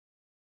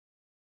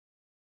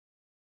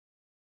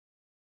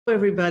Hello,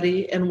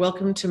 everybody, and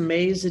welcome to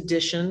May's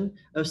edition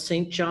of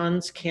St.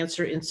 John's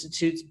Cancer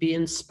Institute's Be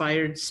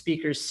Inspired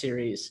Speakers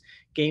Series,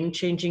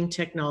 Game-Changing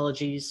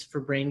Technologies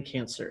for Brain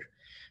Cancer.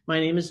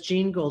 My name is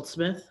Jean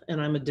Goldsmith, and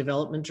I'm a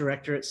Development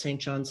Director at St.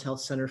 John's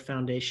Health Center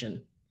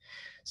Foundation.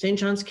 St.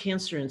 John's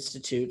Cancer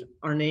Institute,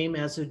 our name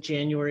as of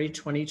January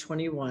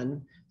 2021,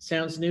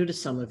 sounds new to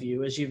some of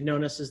you, as you've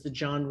known us as the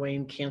John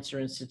Wayne Cancer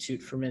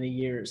Institute for many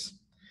years.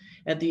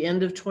 At the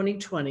end of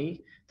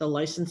 2020, the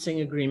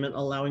licensing agreement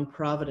allowing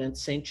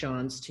Providence St.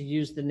 John's to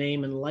use the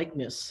name and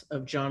likeness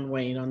of John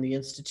Wayne on the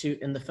Institute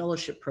and the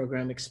fellowship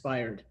program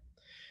expired.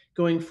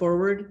 Going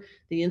forward,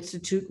 the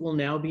Institute will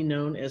now be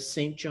known as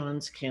St.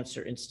 John's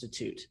Cancer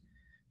Institute.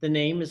 The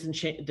name is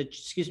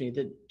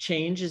the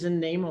change is in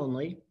name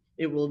only.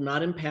 It will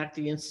not impact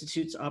the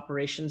Institute's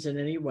operations in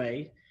any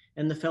way,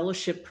 and the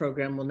fellowship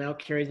program will now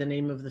carry the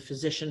name of the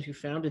physician who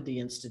founded the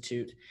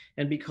Institute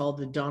and be called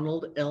the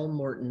Donald L.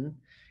 Morton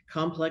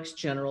Complex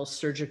General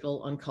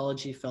Surgical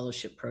Oncology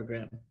Fellowship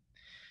Program.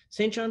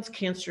 St. John's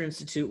Cancer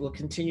Institute will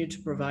continue to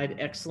provide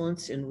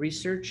excellence in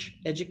research,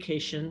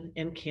 education,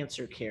 and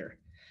cancer care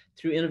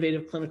through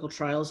innovative clinical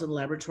trials and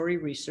laboratory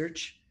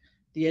research,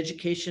 the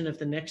education of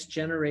the next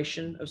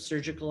generation of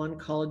surgical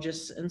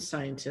oncologists and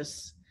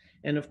scientists,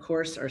 and of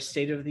course, our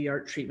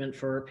state-of-the-art treatment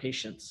for our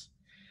patients.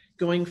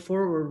 Going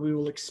forward, we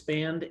will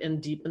expand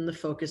and deepen the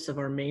focus of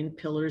our main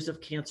pillars of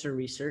cancer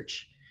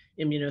research,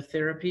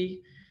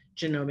 immunotherapy,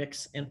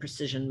 genomics, and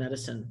precision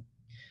medicine.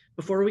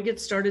 Before we get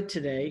started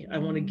today, I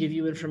want to give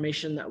you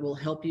information that will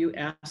help you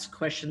ask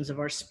questions of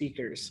our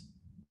speakers.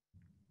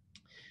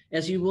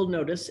 As you will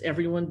notice,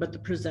 everyone but the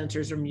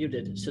presenters are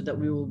muted so that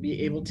we will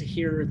be able to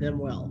hear them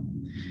well.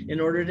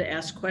 In order to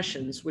ask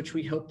questions, which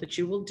we hope that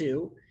you will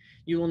do,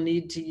 you will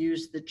need to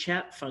use the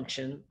chat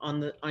function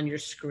on your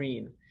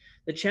screen.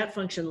 The chat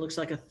function looks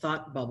like a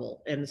thought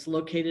bubble, and it's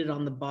located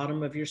on the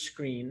bottom of your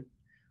screen.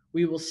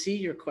 We will see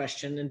your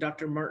question, and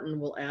Dr. Martin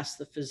will ask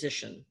the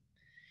physician.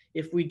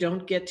 If we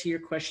don't get to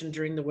your question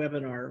during the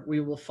webinar, we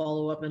will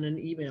follow up in an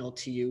email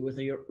to you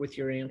with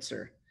your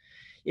answer.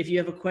 If you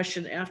have a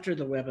question after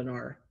the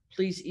webinar,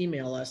 please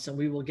email us and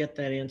we will get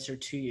that answer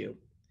to you.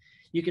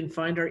 You can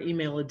find our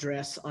email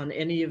address on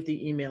any of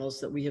the emails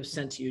that we have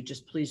sent to you.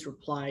 Just please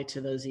reply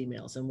to those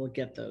emails and we'll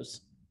get those.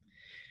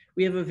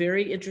 We have a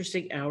very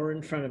interesting hour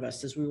in front of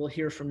us as we will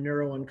hear from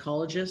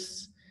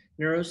neuro-oncologists,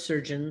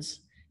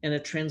 neurosurgeons, and a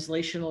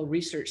translational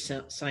research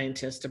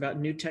scientist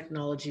about new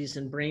technologies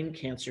in brain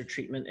cancer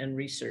treatment and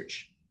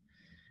research.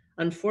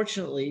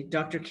 Unfortunately,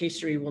 Dr.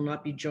 Kesari will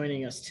not be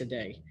joining us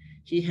today.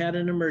 He had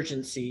an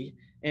emergency,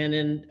 and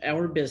in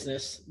our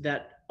business,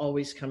 that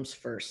always comes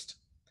first.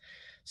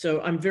 So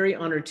I'm very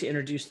honored to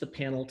introduce the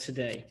panel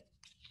today.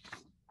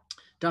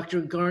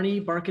 Dr.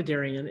 Garni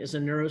Barkhoudarian is a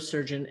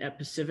neurosurgeon at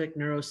Pacific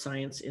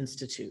Neuroscience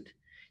Institute.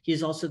 He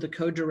is also the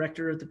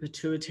co-director of the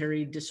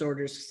Pituitary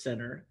Disorders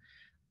Center,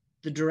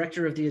 the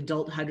director of the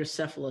Adult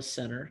Hydrocephalus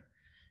Center,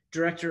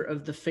 director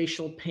of the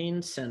Facial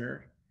Pain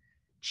Center,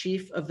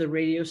 chief of the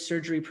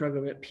Radiosurgery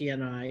program at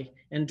PNI,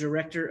 and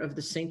director of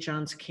the St.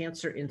 John's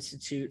Cancer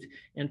Institute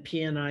and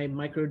PNI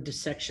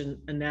Microdissection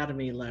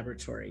Anatomy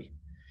Laboratory.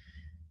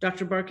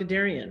 Dr.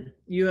 Barkhoudarian,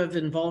 you have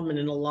involvement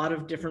in a lot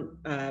of different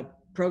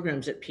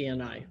programs at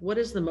PNI. What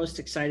is the most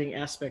exciting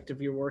aspect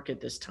of your work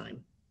at this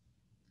time?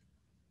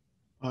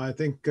 I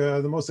think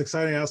the most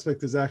exciting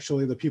aspect is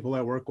actually the people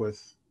I work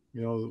with.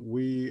 You know,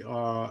 we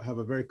have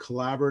a very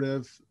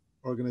collaborative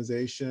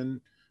organization,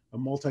 a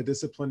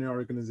multidisciplinary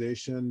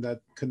organization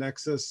that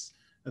connects us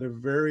at a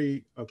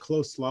very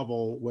close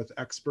level with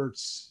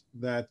experts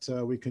that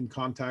we can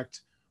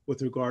contact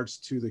with regards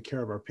to the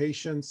care of our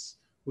patients,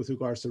 with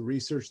regards to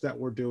research that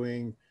we're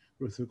doing,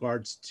 with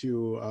regards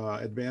to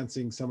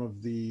advancing some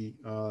of the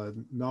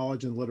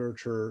knowledge and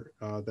literature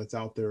that's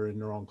out there in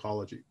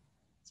neuro-oncology.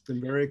 It's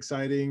been very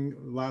exciting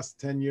the last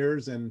 10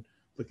 years and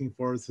looking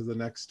forward to the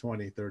next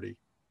 20, 30.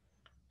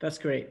 That's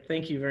great.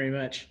 Thank you very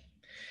much.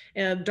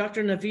 And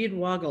Dr. Naveed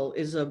Wagle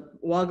is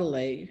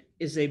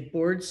a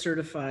board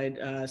certified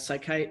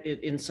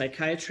in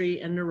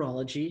psychiatry and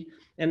neurology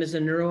and is a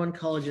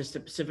neuro-oncologist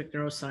at Pacific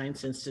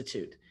Neuroscience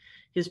Institute.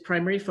 His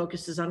primary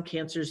focus is on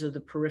cancers of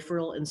the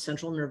peripheral and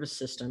central nervous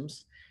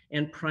systems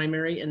and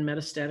primary and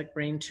metastatic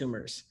brain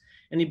tumors.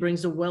 And he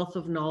brings a wealth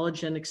of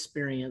knowledge and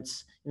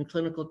experience in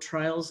clinical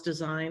trials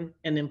design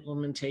and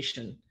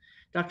implementation.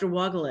 Dr.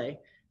 Wagle,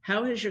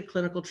 how has your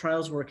clinical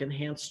trials work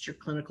enhanced your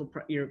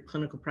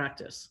clinical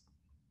practice?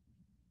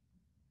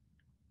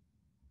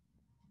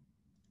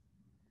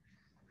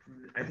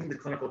 I think the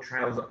clinical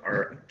trials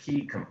are a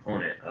key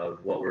component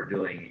of what we're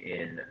doing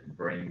in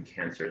brain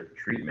cancer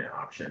treatment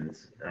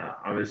options.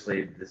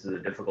 Obviously, this is a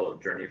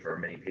difficult journey for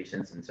many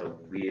patients, and so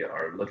we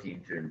are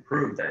looking to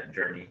improve that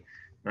journey,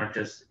 not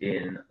just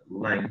in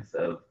length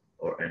of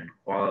and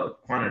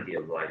quantity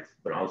of life,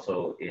 but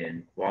also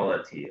in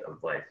quality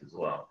of life as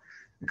well.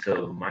 And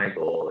so my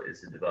goal is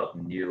to develop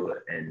new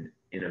and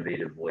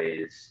innovative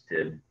ways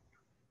to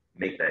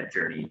make that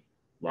journey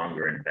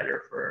longer and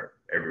better for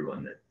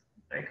everyone that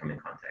I come in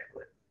contact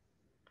with.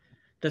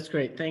 That's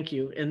great. Thank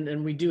you.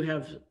 And we do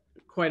have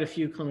quite a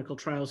few clinical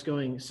trials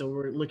going, so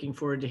we're looking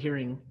forward to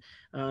hearing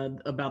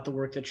about the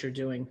work that you're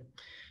doing.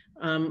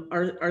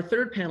 Our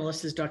third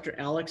panelist is Dr.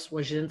 Alex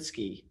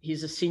Wojcinski.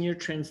 He's a senior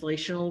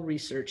translational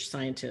research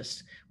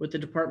scientist with the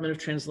Department of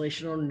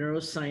Translational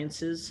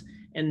Neurosciences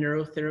and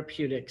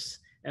Neurotherapeutics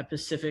at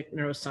Pacific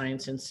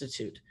Neuroscience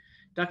Institute.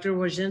 Dr.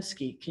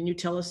 Wojcinski, can you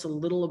tell us a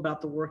little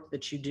about the work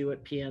that you do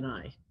at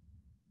PNI?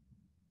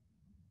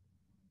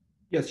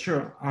 Yes,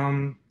 sure.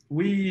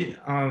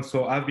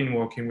 So I've been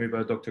working with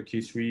Dr.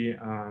 Kisri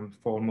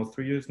for almost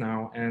 3 years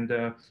now,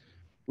 and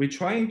we're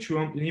trying to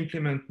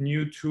implement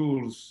new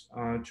tools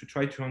to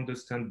try to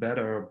understand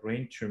better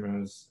brain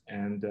tumors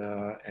and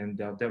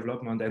their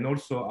development, and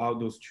also how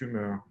those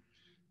tumors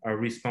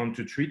respond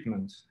to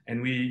treatment.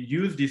 And we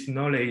use this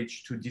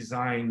knowledge to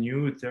design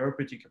new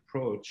therapeutic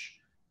approach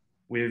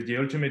with the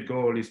ultimate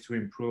goal is to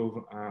improve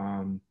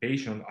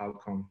patient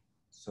outcome.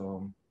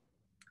 So,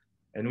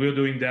 and we're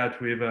doing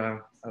that with a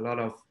lot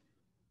of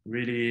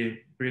really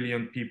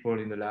brilliant people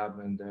in the lab,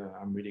 and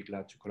I'm really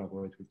glad to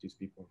collaborate with these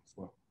people as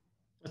well.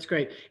 That's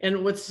great. And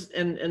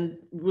and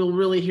we'll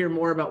really hear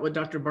more about what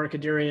Dr.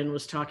 Barkhoudarian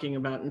was talking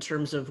about in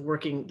terms of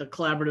working, the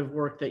collaborative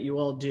work that you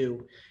all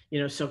do,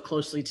 so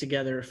closely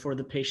together for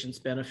the patient's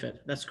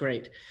benefit. That's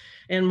great.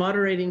 And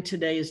moderating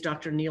today is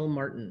Dr. Neil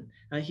Martin.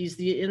 He's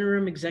the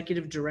Interim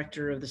Executive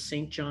Director of the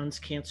St. John's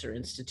Cancer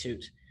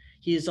Institute.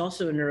 He is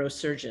also a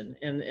neurosurgeon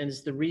and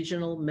is the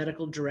Regional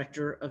Medical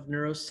Director of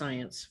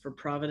Neuroscience for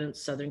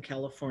Providence, Southern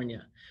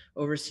California,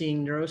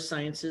 overseeing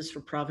neurosciences for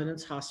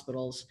Providence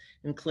hospitals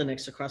and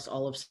clinics across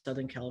all of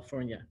Southern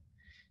California.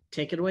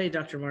 Take it away,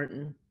 Dr.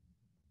 Martin.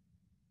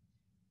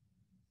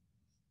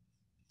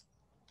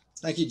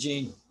 Thank you,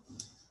 Gene.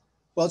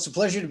 Well, it's a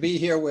pleasure to be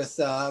here with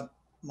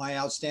my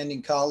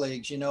outstanding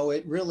colleagues.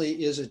 It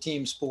really is a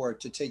team sport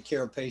to take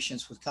care of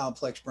patients with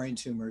complex brain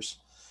tumors.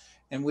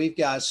 And we've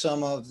got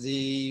some of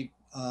the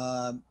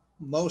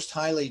most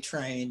highly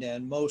trained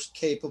and most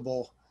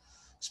capable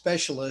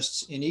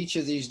specialists in each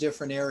of these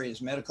different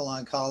areas: medical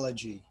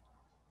oncology,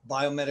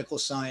 biomedical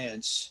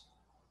science,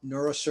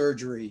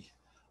 neurosurgery,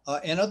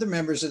 and other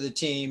members of the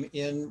team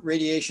in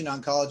radiation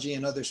oncology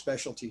and other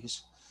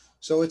specialties.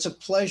 So it's a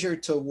pleasure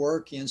to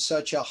work in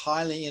such a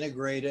highly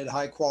integrated,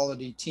 high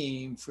quality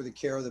team for the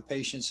care of the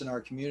patients in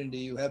our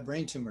community who have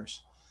brain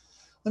tumors.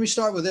 Let me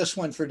start with this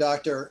one for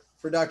Dr.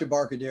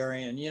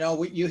 Barkhoudarian.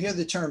 You hear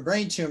the term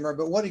brain tumor,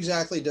 but what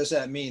exactly does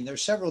that mean?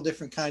 There's several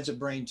different kinds of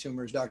brain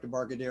tumors, Dr.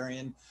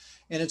 Barkhoudarian,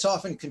 and it's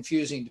often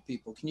confusing to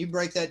people. Can you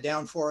break that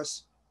down for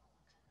us?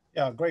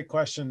 Yeah, great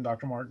question,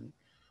 Dr. Martin.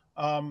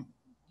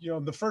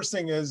 The first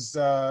thing is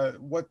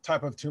what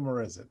type of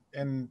tumor is it?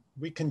 And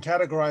we can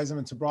categorize them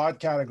into broad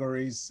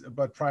categories,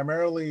 but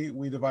primarily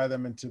we divide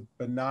them into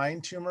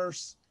benign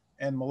tumors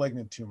and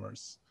malignant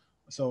tumors.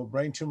 So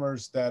brain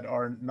tumors that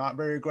are not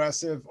very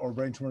aggressive, or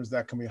brain tumors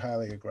that can be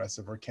highly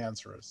aggressive or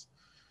cancerous.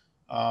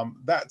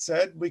 That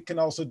said, we can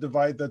also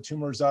divide the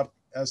tumors up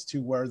as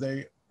to where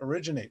they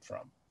originate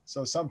from.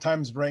 So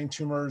sometimes brain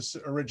tumors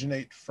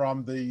originate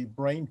from the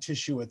brain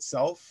tissue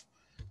itself.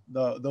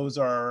 Those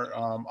are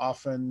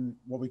often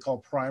what we call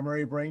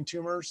primary brain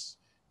tumors,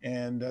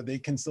 and they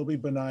can still be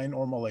benign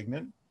or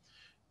malignant.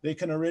 They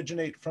can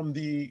originate from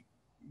the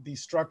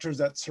structures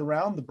that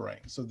surround the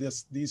brain. So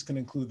these can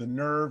include the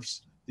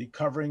nerves, the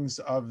coverings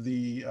of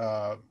the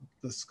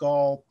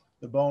skull,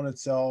 the bone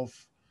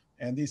itself,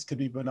 and these could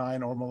be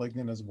benign or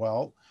malignant as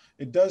well.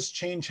 It does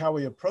change how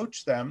we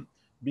approach them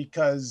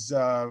because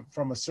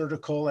from a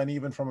surgical and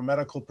even from a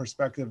medical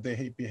perspective,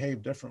 they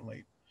behave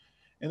differently.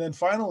 And then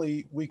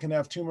finally, we can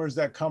have tumors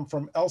that come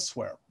from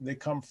elsewhere. They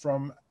come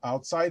from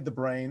outside the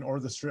brain or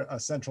the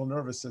central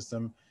nervous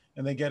system,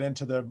 and they get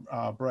into the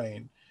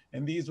brain.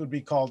 And these would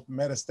be called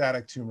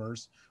metastatic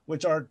tumors,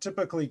 which are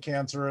typically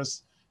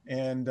cancerous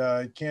and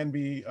can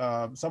be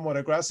somewhat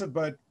aggressive,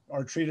 but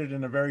are treated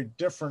in a very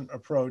different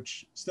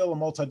approach, still a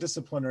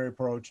multidisciplinary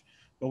approach,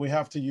 but we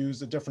have to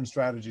use a different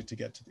strategy to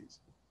get to these.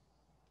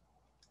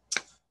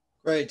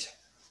 Great.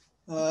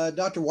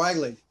 Dr.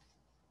 Wagle,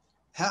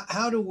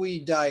 how do we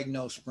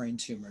diagnose brain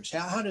tumors?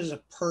 How does a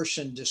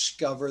person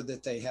discover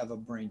that they have a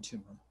brain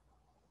tumor?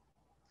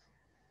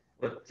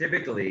 Well,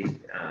 typically,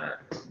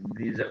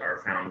 these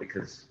are found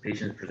because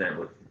patients present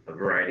with a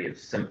variety of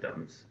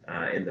symptoms.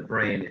 In the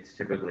brain, it's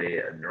typically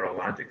a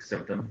neurologic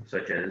symptom,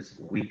 such as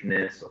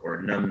weakness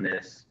or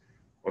numbness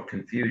or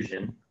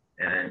confusion.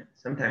 And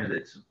sometimes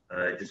it's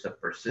just a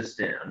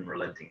persistent,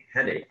 unrelenting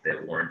headache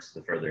that warrants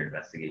the further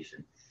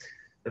investigation.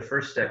 The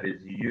first step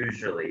is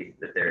usually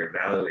that they're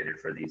evaluated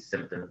for these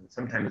symptoms.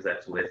 Sometimes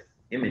that's with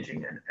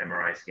imaging, an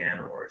MRI scan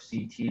or a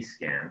CT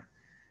scan.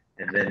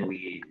 And then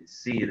we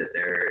see that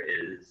there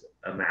is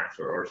a mass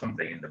or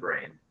something in the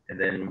brain. And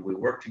then we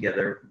work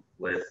together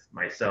with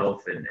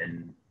myself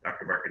and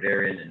Dr.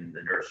 Barkhoudarian and the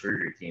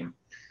neurosurgery team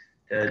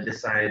to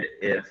decide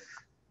if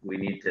we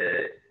need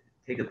to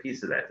take a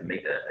piece of that to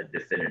make a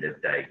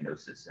definitive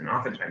diagnosis. And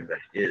oftentimes that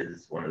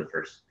is one of the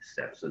first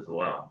steps as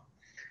well.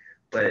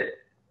 But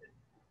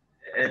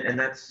and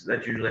that's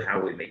usually how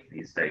we make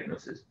these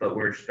diagnoses. But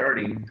we're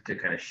starting to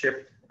kind of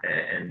shift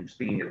And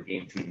speaking of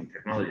game-changing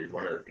technologies,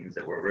 one of the things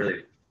that we're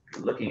really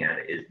looking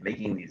at is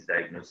making these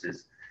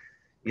diagnoses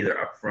either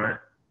upfront,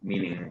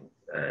 meaning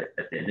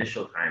at the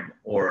initial time,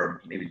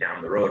 or maybe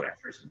down the road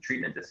after some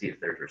treatment to see if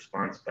there's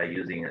response by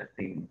using a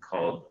thing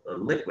called a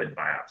liquid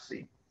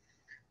biopsy.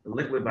 The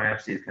liquid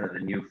biopsy is kind of the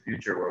new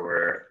future where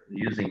we're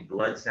using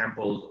blood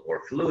samples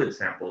or fluid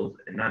samples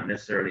and not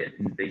necessarily an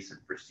invasive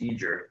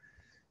procedure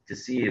to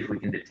see if we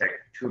can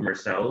detect tumor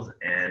cells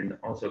and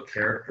also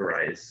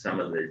characterize some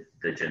of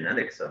the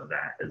genetics of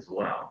that as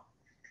well.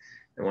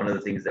 And one of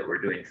the things that we're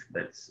doing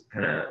that's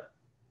kind of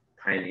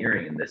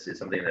pioneering in this is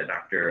something that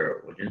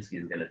Dr.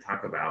 Wojcinski is going to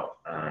talk about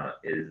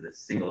is the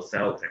single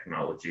cell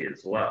technology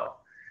as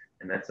well.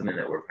 And that's something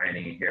that we're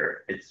pioneering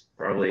here. It's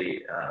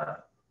probably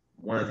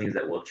one of the things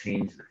that will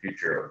change the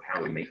future of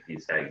how we make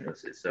these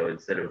diagnoses. So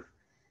instead of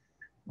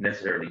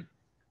necessarily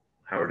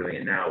how we're doing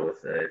it now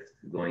with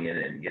going in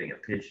and getting a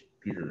piece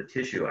of the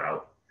tissue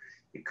out,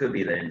 it could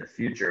be that in the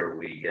future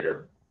we get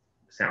a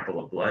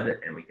sample of blood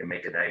and we can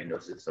make a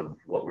diagnosis of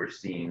what we're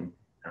seeing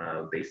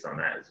based on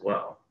that as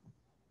well.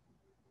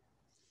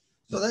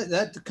 So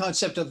that the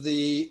concept of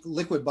the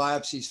liquid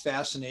biopsy is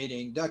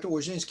fascinating. Dr.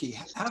 Wojcinski,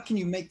 how can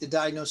you make the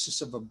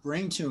diagnosis of a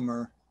brain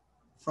tumor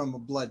from a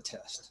blood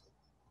test?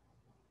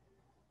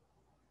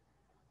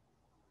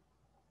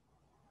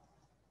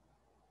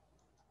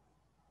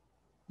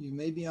 You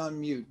may be on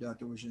mute,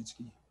 Dr.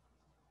 Wojcinski.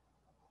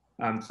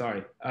 I'm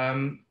sorry.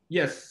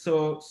 Yes,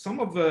 so some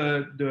of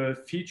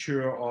the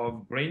feature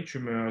of brain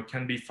tumor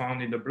can be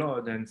found in the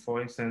blood. And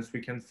for instance,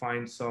 we can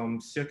find some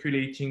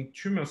circulating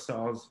tumor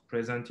cells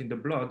present in the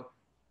blood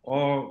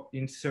or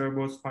in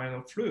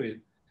cerebrospinal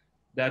fluid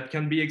that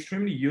can be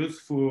extremely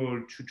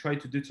useful to try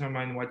to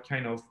determine what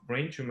kind of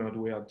brain tumor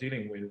we are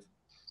dealing with.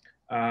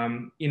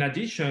 In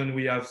addition,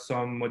 we have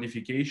some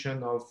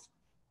modification of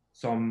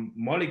some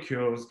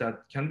molecules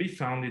that can be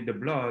found in the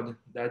blood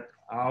that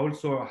are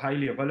also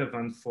highly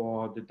relevant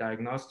for the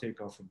diagnostic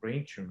of a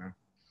brain tumor.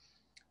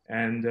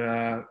 And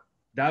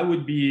that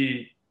would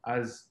be,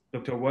 as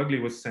Dr.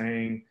 Wagle was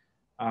saying,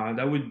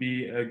 that would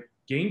be a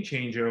game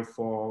changer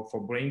for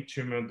brain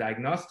tumor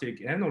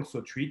diagnostic and also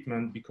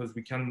treatment, because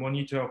we can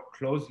monitor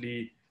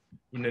closely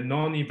in a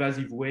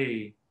non-invasive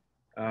way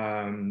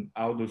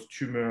how those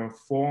tumors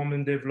form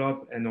and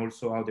develop, and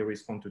also how they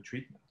respond to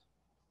treatment.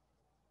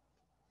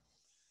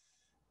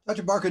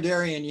 Dr.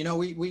 Barkhoudarian, you know,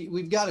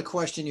 we've got a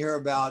question here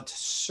about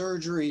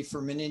surgery for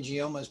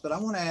meningiomas, but I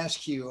want to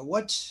ask you,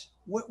 what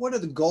are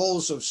the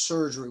goals of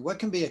surgery? What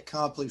can be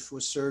accomplished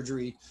with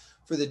surgery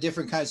for the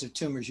different kinds of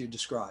tumors you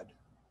described?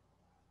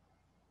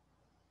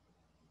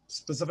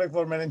 Specific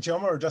for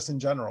meningioma or just in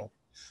general?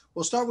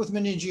 We'll start with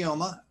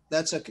meningioma.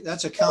 That's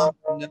a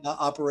common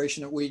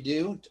operation that we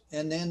do,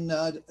 and then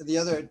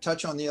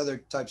touch on the other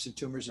types of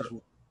tumors as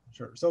well.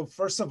 Sure. So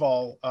first of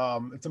all,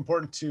 it's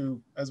important to,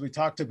 as we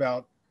talked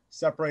about,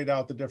 separate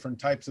out the different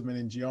types of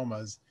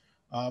meningiomas.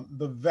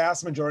 The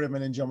vast majority of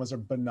meningiomas are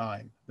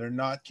benign. They're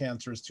not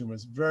cancerous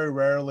tumors. Very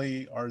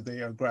rarely are they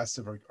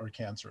aggressive or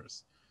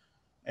cancerous.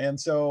 And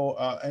so,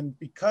 and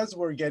because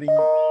we're getting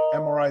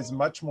MRIs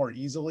much more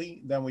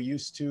easily than we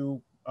used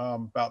to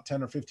about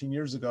 10 or 15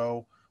 years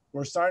ago,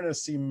 we're starting to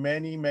see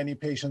many, many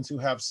patients who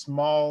have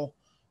small,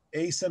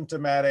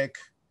 asymptomatic,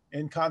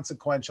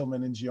 inconsequential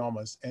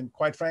meningiomas. And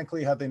quite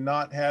frankly, had they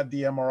not had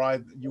the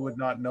MRI, you would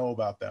not know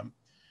about them.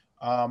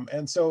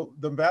 And so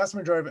the vast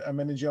majority of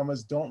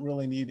meningiomas don't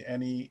really need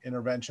any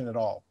intervention at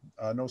all,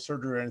 no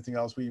surgery or anything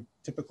else. We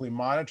typically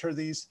monitor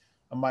these.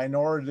 A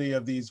minority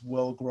of these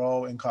will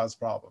grow and cause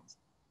problems.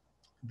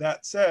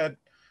 That said,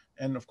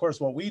 and of course,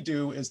 what we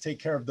do is take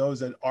care of those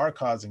that are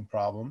causing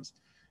problems.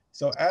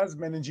 So as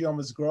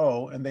meningiomas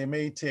grow, and they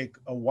may take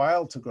a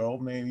while to grow,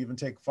 may even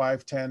take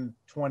 5, 10,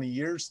 20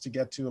 years to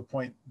get to a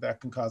point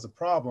that can cause a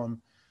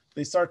problem,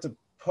 they start to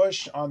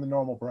push on the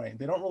normal brain.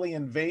 They don't really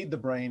invade the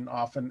brain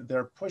often.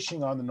 They're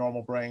pushing on the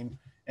normal brain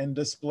and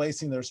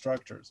displacing their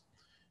structures.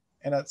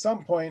 And at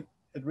some point,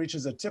 it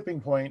reaches a tipping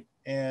point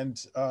and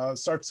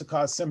starts to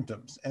cause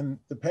symptoms. And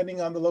depending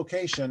on the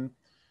location,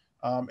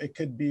 it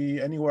could be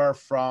anywhere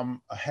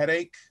from a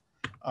headache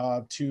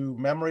to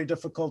memory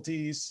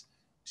difficulties,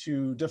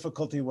 to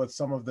difficulty with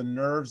some of the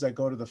nerves that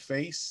go to the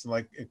face,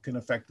 like it can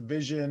affect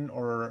vision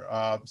or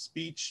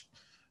speech.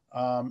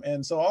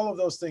 And so all of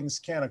those things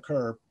can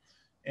occur.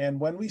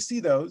 And when we see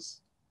those,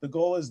 the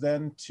goal is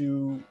then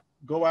to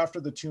go after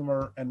the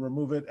tumor and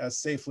remove it as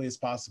safely as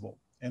possible.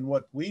 And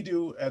what we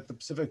do at the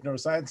Pacific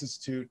Neuroscience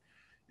Institute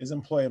is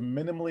employ a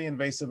minimally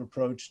invasive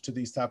approach to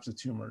these types of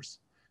tumors.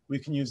 We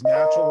can use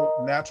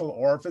natural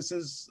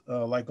orifices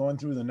like going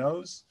through the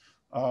nose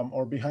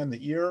or behind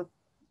the ear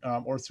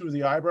or through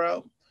the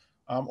eyebrow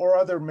or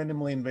other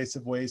minimally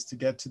invasive ways to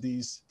get to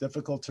these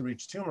difficult to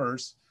reach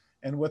tumors.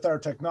 And with our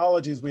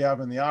technologies we have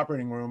in the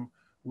operating room,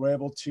 we're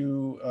able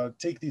to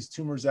take these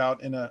tumors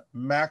out in a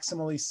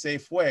maximally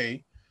safe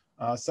way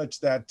such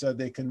that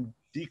they can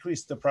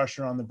decrease the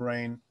pressure on the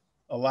brain,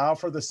 allow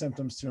for the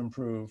symptoms to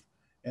improve,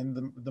 and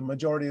the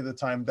majority of the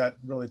time that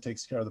really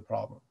takes care of the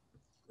problem.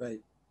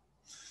 Right.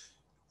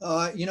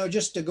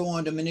 Just to go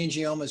on to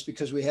meningiomas,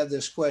 because we have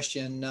this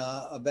question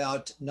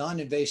about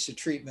non-invasive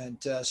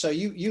treatment. So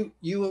you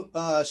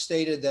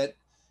stated that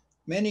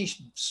many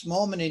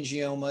small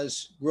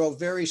meningiomas grow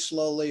very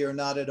slowly or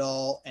not at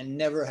all and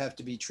never have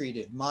to be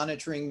treated.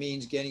 Monitoring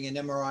means getting an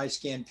MRI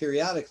scan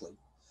periodically.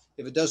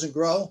 If it doesn't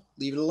grow,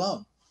 leave it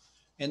alone.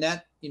 And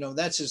that's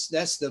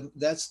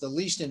the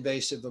least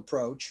invasive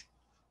approach.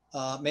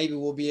 Maybe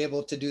we'll be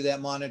able to do that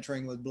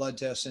monitoring with blood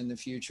tests in the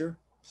future.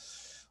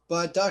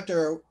 But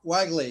Dr.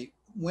 Wagle,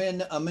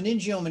 when a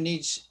meningioma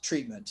needs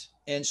treatment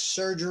and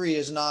surgery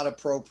is not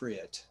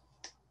appropriate,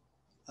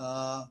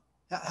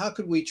 how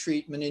could we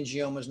treat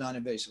meningiomas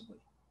non-invasively?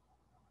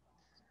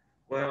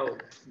 Well,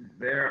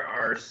 there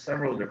are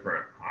several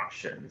different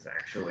options,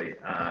 actually.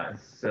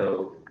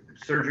 So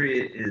surgery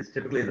is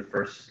typically the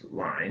first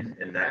line,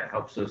 and that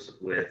helps us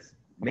with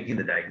making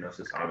the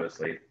diagnosis,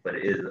 obviously, but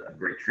it is a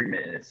great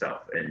treatment in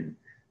itself and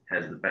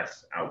has the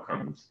best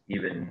outcomes,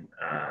 even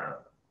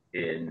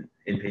in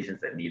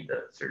patients that need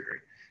the surgery.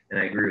 And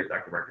I agree with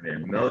Dr.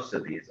 Barkhoudarian, most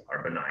of these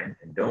are benign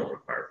and don't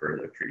require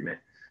further treatment.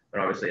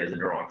 But obviously, as a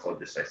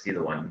neuro-oncologist, I see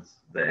the ones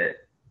that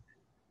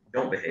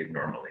don't behave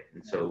normally.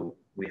 And so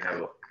we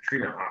have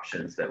treatment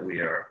options that we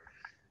are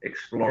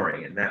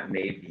exploring, and that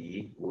may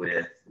be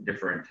with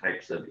different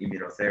types of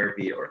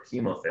immunotherapy or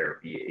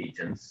chemotherapy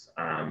agents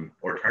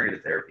or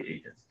targeted therapy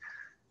agents.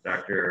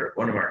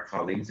 One of our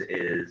colleagues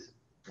is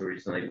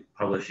recently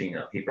publishing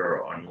a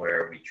paper on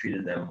where we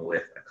treated them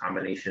with a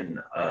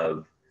combination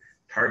of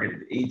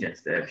targeted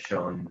agents that have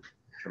shown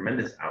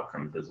tremendous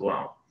outcomes as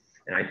well.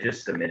 And I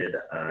just submitted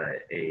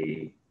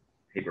a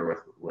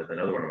paper with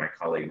another one of my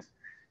colleagues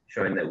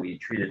showing that we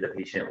treated the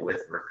patient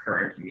with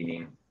recurrent,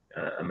 meaning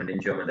a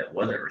meningioma that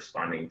wasn't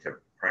responding to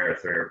prior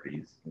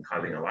therapies and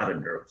causing a lot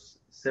of nerve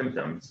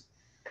symptoms,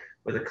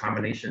 with a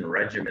combination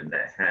regimen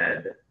that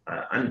had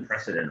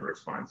unprecedented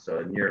response, so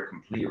a near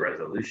complete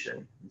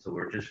resolution. And so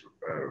we're just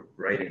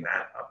writing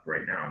that up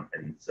right now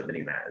and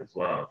submitting that as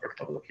well for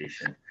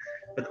publication.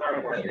 But the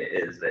bottom line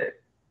is that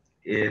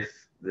if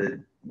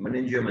the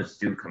meningiomas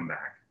do come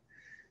back,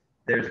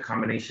 there's a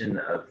combination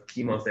of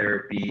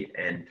chemotherapy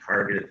and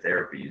targeted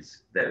therapies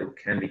that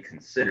can be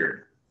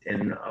considered.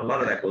 And a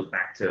lot of that goes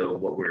back to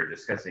what we were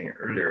discussing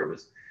earlier,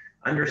 was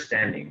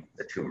understanding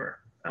the tumor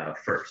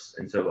first.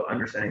 And so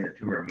understanding the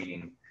tumor,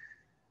 meaning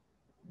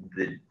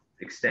the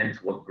extent,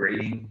 what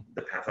grading,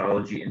 the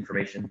pathology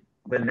information.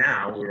 But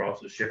now we're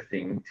also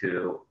shifting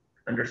to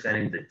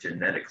understanding the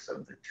genetics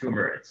of the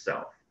tumor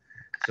itself.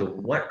 So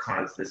what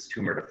caused this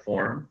tumor to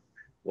form?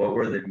 What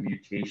were the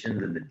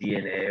mutations in the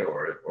DNA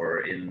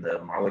or in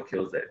the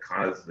molecules that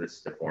caused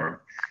this to form?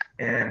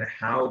 And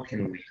how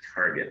can we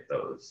target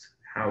those?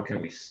 How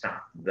can we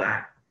stop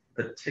that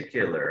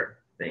particular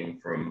thing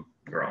from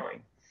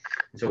growing?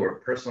 And so we're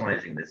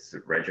personalizing this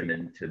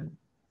regimen to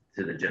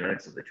the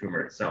genetics of the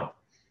tumor itself.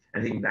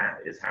 I think that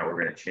is how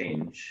we're going to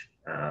change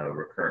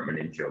recurrent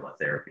meningioma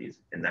therapies.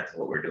 And that's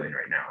what we're doing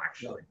right now,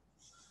 actually.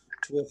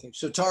 Terrific.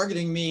 So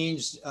targeting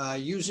means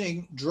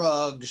using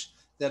drugs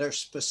that are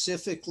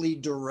specifically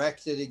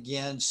directed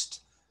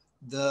against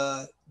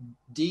the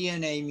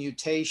DNA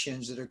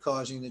mutations that are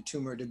causing the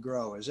tumor to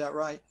grow. Is that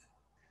right?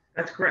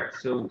 That's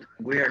correct. So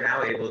we are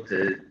now able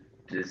to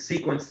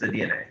sequence the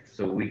DNA.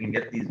 So we can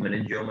get these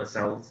meningioma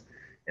cells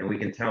and we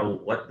can tell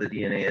what the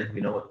DNA is.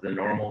 We know what the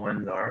normal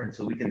ones are. And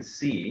so we can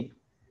see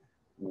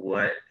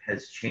what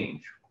has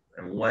changed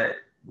and what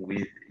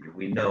we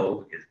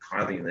know is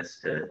causing this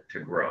to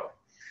grow.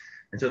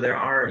 And so there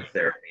are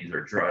therapies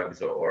or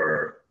drugs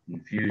or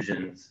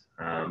infusions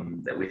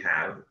that we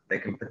have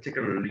that can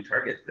particularly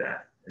target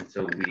that. And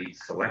so we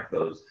select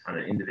those on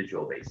an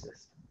individual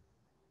basis.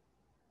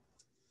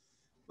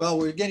 Well,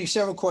 we're getting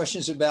several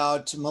questions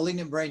about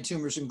malignant brain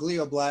tumors and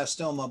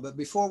glioblastoma, but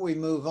before we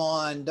move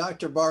on,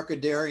 Dr.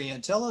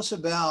 Barkhoudarian, tell us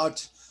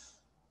about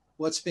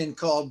what's been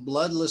called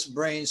bloodless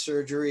brain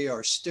surgery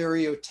or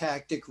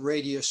stereotactic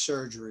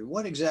radiosurgery.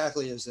 What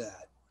exactly is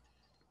that?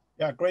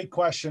 Yeah, great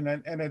question.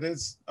 And it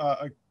is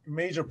a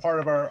major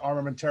part of our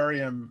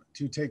armamentarium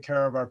to take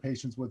care of our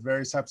patients with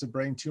various types of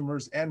brain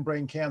tumors and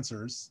brain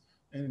cancers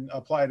and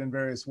apply it in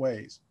various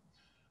ways.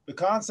 The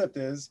concept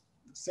is,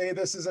 say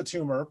this is a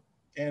tumor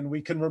and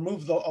we can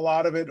remove a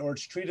lot of it, or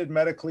it's treated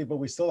medically, but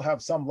we still have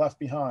some left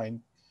behind.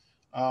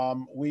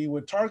 We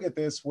would target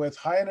this with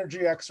high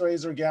energy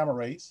X-rays or gamma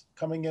rays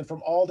coming in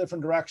from all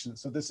different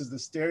directions. So this is the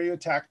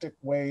stereotactic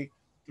way,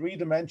 3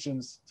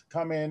 dimensions to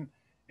come in,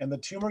 and the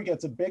tumor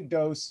gets a big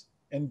dose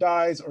and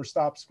dies or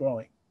stops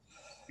growing.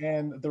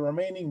 And the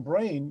remaining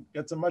brain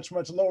gets a much,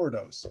 much lower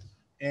dose.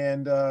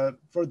 And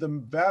for the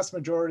vast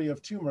majority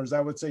of tumors, I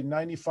would say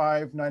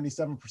 95,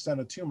 97%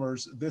 of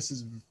tumors, this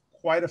is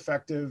quite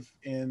effective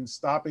in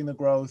stopping the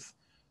growth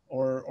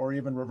or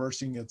even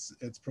reversing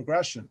its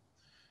progression.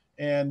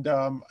 And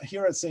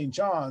here at St.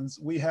 John's,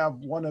 we have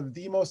one of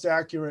the most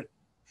accurate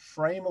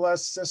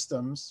frameless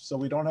systems, so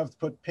we don't have to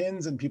put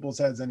pins in people's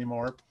heads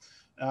anymore,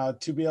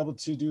 to be able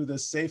to do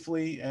this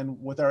safely and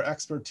with our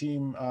expert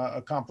team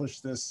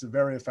accomplish this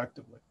very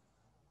effectively.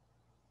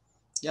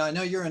 Yeah, I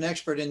know you're an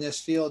expert in this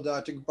field,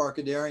 Dr.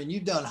 Barkhoudarian.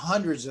 You've done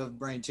hundreds of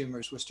brain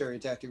tumors with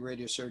stereotactic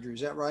radiosurgery.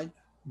 Is that right?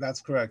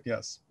 That's correct,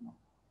 yes.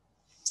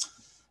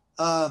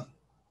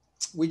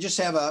 We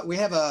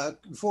have a,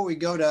 before we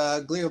go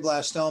to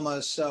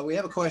glioblastomas, we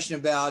have a question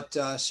about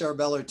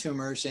cerebellar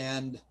tumors.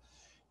 And,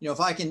 you know, if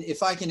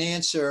I can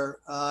answer,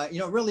 you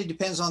know, it really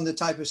depends on the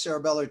type of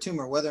cerebellar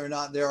tumor, whether or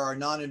not there are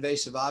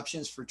non-invasive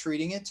options for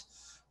treating it.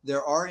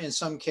 There are, in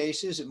some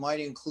cases, it might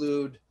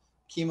include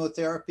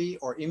chemotherapy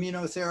or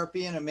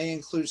immunotherapy, and it may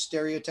include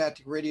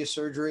stereotactic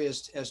radiosurgery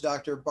as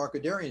Dr.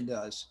 Barkhoudarian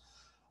does.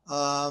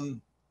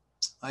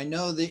 I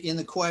know that in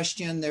the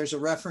question, there's a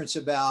reference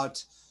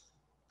about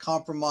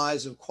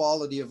compromise of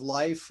quality of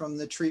life from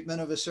the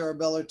treatment of a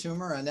cerebellar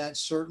tumor, and that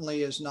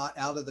certainly is not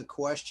out of the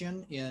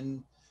question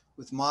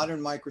with modern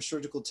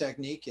microsurgical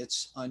technique.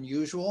 It's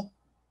unusual.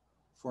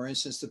 For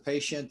instance, the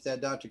patient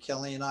that Dr.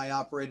 Kelly and I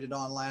operated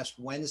on last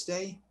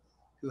Wednesday,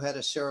 who had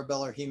a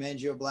cerebellar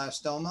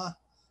hemangioblastoma,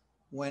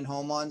 went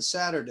home on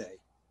Saturday,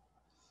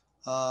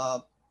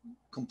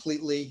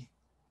 completely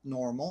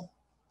normal,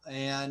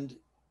 and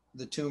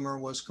the tumor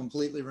was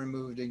completely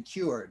removed and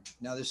cured.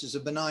 Now, this is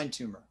a benign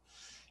tumor.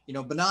 You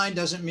know, benign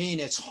doesn't mean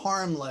it's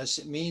harmless.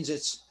 It means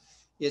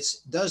it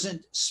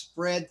doesn't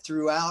spread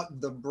throughout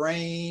the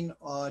brain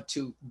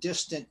to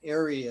distant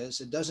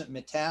areas. It doesn't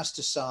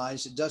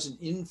metastasize. It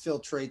doesn't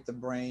infiltrate the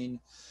brain,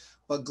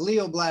 but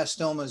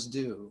glioblastomas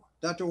do.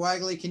 Dr.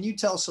 Wagle, can you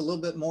tell us a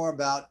little bit more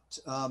about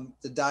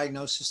the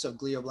diagnosis of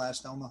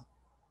glioblastoma?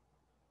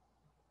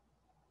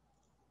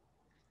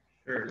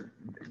 Sure.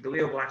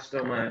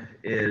 Glioblastoma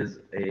is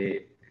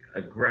an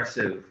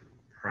aggressive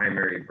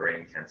primary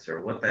brain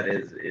cancer. What that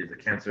is a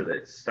cancer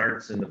that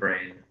starts in the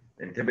brain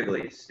and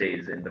typically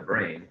stays in the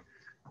brain,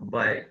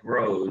 but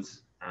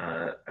grows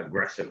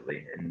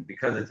aggressively. And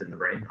because it's in the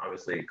brain,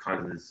 obviously it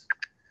causes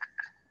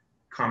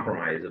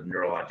compromise of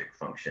neurologic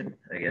function.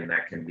 Again,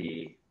 that can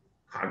be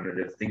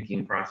cognitive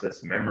thinking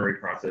process, memory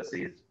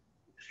processes,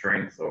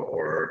 strength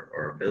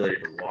or ability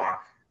to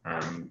walk.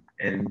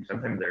 And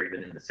sometimes they're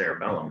even in the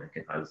cerebellum. It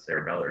can cause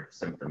cerebellar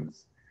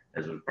symptoms,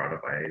 as was brought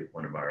up by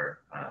one of our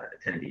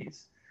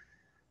attendees.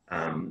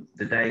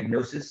 The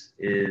diagnosis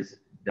is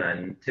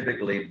done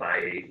typically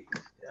by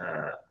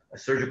a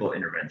surgical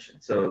intervention.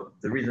 So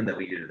the reason that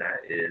we do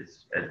that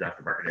is, as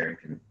Dr. Barkhoudarian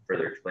can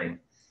further explain,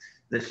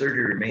 the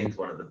surgery remains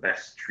one of the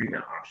best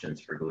treatment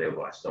options for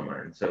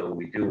glioblastoma. And so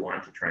we do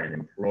want to try and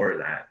implore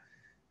that,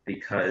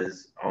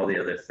 because all the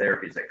other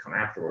therapies that come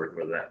afterwards,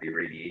 whether that be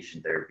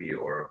radiation therapy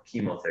or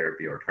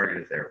chemotherapy or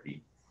targeted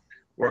therapy,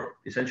 work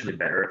essentially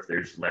better if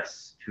there's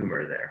less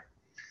tumor there.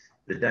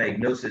 The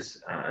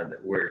diagnosis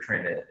that we're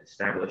trying to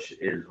establish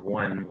is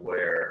one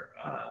where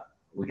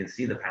we can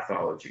see the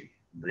pathology.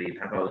 The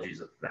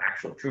pathologies of the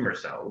actual tumor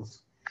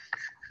cells.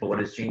 But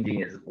what is changing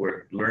is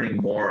we're learning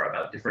more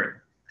about different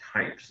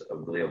types of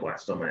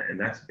glioblastoma, and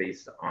that's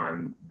based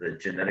on the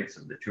genetics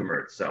of the tumor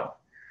itself.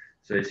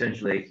 So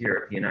essentially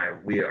here at P&I,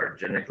 we are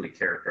genetically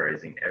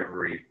characterizing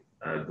every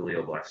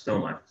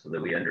glioblastoma so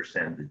that we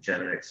understand the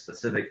genetics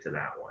specific to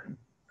that one.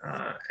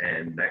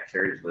 And that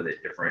carries with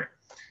it different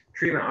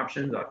treatment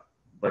options,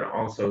 but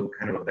also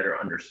kind of a better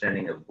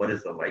understanding of what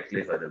is the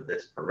likelihood of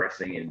this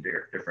progressing in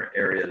different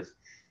areas,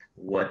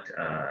 what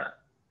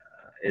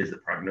is the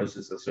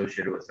prognosis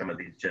associated with some of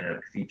these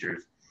genetic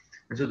features.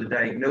 And so the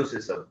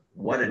diagnosis of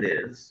what it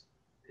is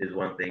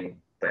one thing,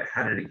 but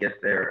how did it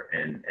get there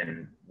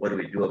and what do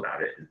we do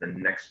about it is the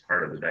next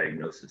part of the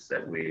diagnosis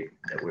that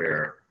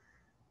we're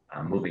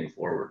moving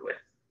forward with.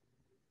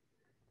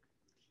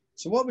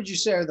 So what would you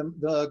say are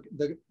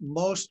the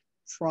most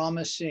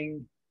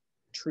promising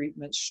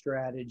treatment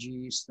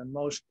strategies, the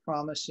most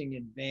promising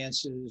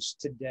advances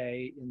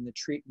today in the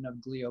treatment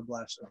of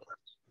glioblastoma?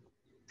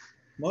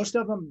 Most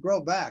of them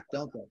grow back,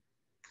 don't they?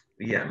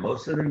 Yeah,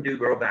 most of them do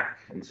grow back.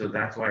 And so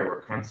that's why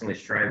we're constantly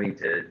striving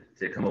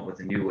to come up with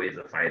new ways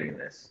of fighting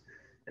this.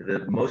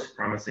 The most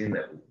promising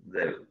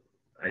that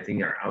I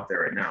think are out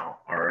there right now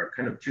are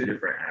kind of two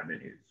different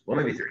avenues. Well,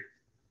 maybe three.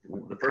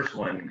 The first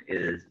one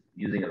is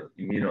using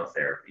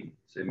immunotherapy.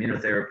 So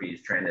immunotherapy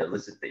is trying to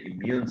elicit the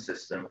immune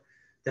system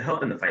to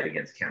help in the fight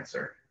against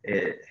cancer.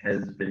 It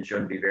has been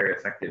shown to be very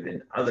effective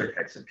in other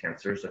types of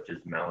cancers, such as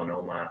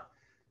melanoma,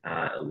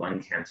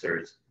 lung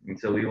cancers. And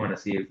so we want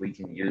to see if we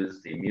can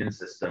use the immune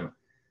system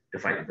to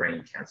fight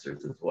brain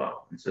cancers as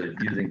well. And so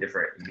using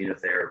different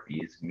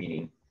immunotherapies,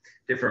 meaning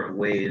different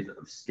ways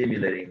of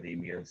stimulating the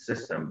immune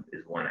system,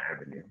 is one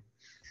avenue.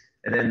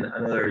 And then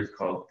another is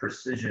called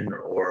precision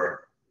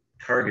or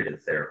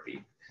targeted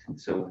therapy.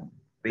 So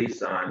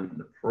based on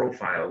the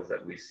profiles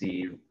that we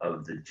see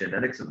of the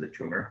genetics of the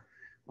tumor,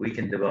 we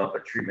can develop a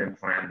treatment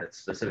plan that's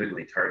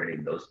specifically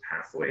targeting those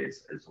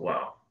pathways as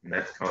well. And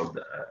that's called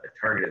a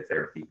targeted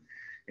therapy.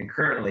 And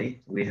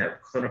currently, we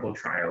have clinical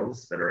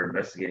trials that are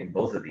investigating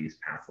both of these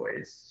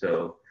pathways.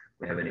 So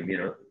we have an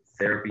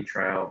immunotherapy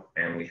trial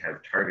and we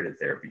have targeted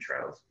therapy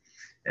trials.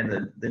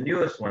 And the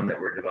newest one that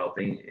we're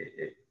developing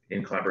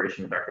in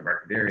collaboration with Dr.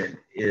 Barkhoudarian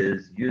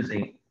is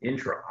using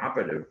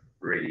intraoperative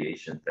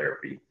radiation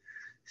therapy.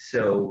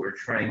 So we're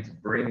trying to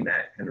bring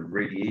that kind of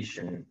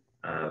radiation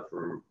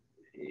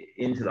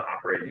into the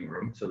operating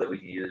room so that we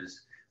can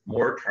use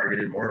more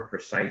targeted, more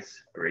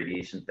precise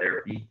radiation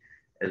therapy,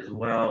 as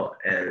well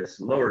as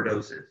lower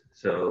doses.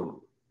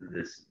 So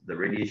the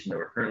radiation that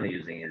we're currently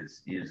using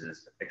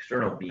uses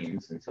external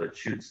beams, and so it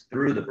shoots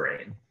through the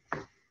brain,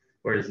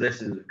 whereas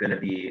this is going to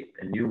be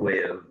a new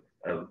way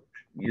of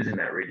using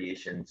that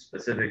radiation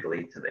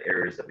specifically to the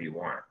areas that we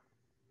want.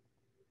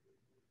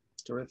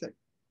 Terrific.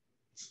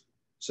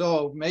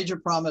 So major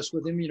promise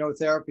with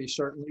immunotherapy.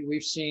 Certainly,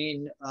 we've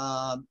seen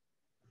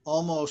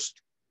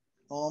almost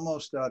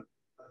 50%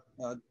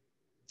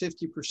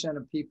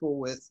 of people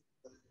with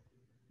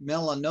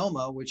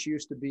melanoma, which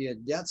used to be a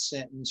death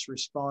sentence,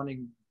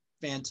 responding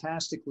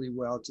fantastically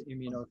well to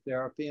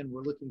immunotherapy. And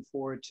we're looking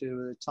forward to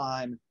the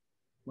time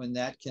when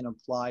that can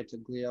apply to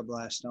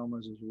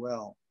glioblastomas as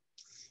well.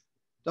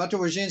 Dr.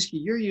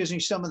 Wojcinski, you're using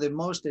some of the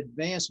most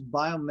advanced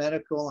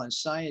biomedical and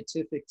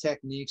scientific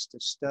techniques to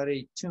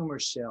study tumor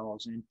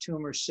cells and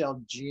tumor cell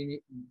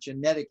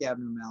genetic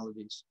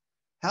abnormalities.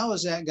 How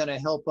is that going to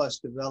help us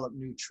develop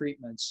new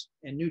treatments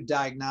and new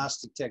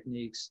diagnostic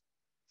techniques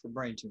for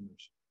brain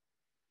tumors?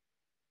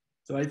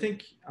 So I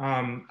think,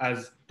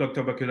 as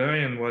Dr.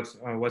 Barkhoudarian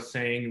was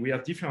saying, we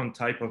have different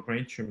types of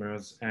brain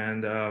tumors,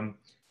 and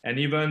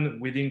even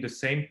within the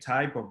same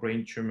type of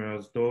brain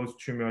tumors, those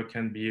tumors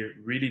can be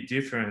really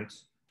different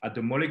at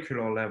the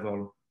molecular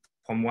level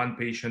from one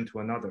patient to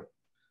another.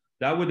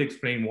 That would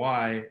explain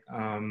why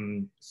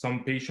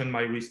some patients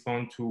might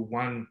respond to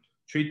one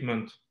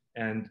treatment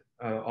and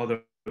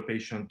other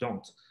patients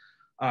don't.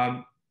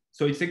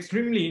 So it's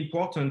extremely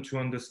important to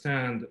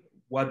understand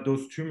what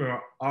those tumors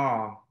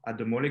are at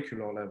the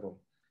molecular level.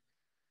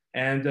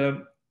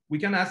 And we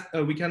can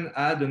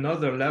add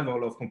another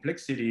level of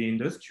complexity in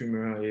this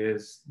tumor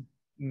is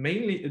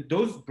mainly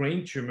those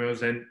brain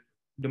tumors, and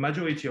the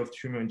majority of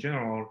tumors in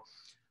general,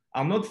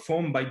 are not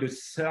formed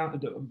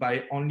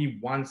by only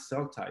one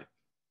cell type.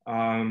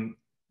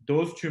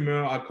 Those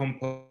tumors are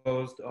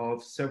composed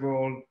of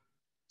several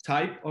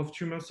types of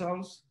tumor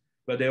cells,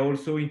 but they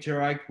also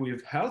interact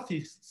with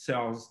healthy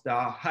cells that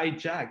are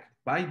hijacked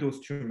by those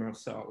tumor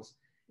cells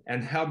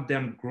and help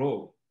them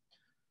grow.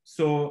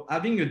 So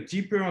having a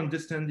deeper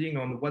understanding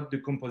on what the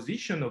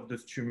composition of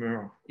this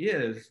tumor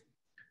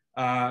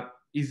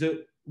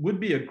would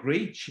be a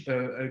great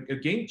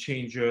game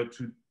changer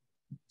to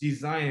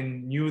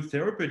design new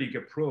therapeutic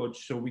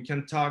approach, so we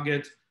can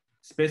target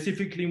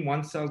specifically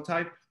one cell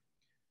type.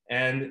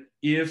 And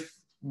if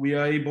we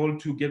are able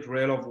to get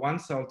rid of one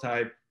cell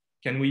type,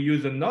 can we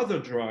use another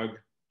drug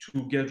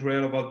to get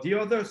rid of the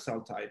other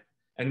cell type?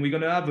 And we're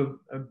going to have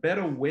a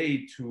better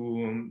way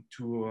to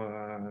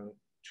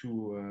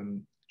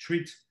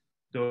treat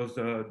those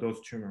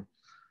tumors.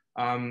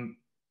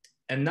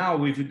 And now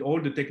with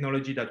all the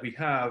technology that we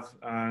have,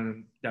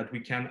 that we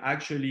can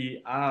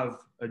actually have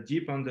a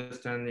deep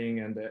understanding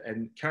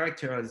and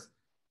characterize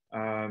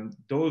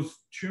those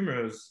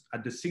tumors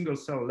at the single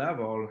cell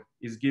level,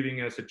 is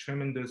giving us a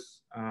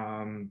tremendous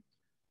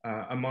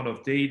amount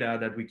of data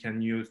that we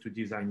can use to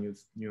design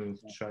new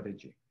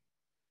strategy.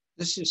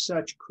 This is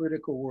such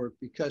critical work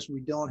because we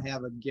don't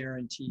have a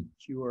guaranteed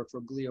cure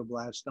for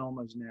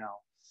glioblastomas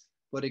now.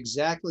 But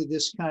exactly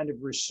this kind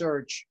of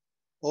research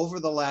over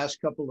the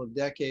last couple of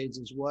decades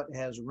is what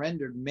has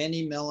rendered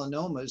many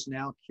melanomas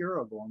now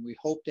curable. And we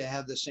hope to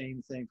have the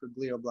same thing for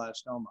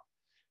glioblastoma.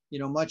 You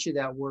know, much of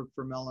that work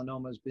for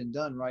melanoma has been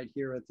done right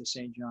here at the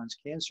St. John's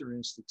Cancer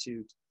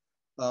Institute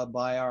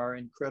by our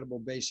incredible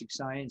basic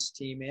science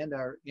team and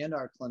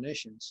our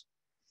clinicians.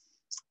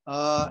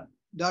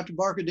 Dr.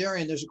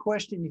 Barkhoudarian, there's a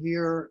question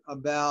here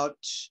about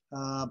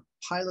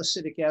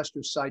pilocytic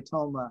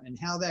astrocytoma and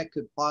how that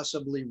could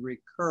possibly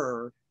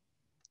recur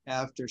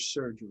after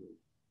surgery.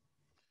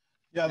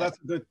 Yeah, that's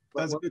a good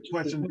question.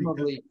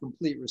 Presumably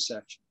complete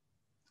resection.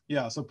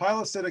 Yeah, so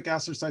pilocytic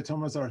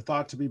astrocytomas are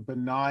thought to be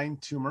benign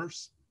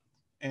tumors.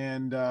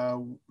 And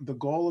the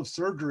goal of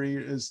surgery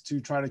is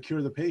to try to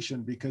cure the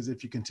patient, because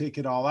if you can take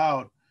it all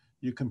out,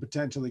 you can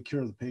potentially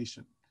cure the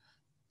patient.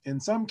 In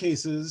some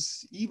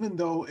cases, even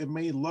though it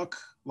may look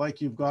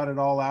like you've got it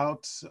all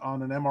out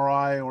on an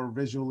MRI or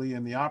visually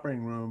in the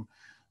operating room,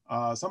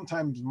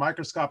 sometimes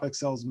microscopic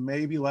cells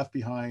may be left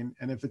behind.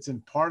 And if it's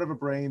in part of a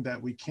brain that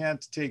we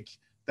can't take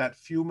that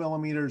few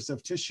millimeters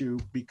of tissue,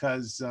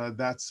 because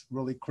that's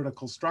really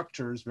critical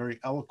structures, very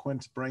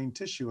eloquent brain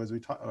tissue, as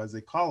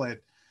they call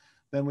it,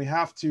 then we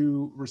have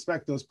to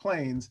respect those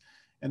planes.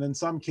 And in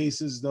some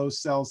cases, those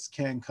cells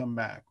can come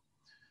back.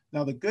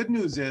 Now, the good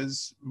news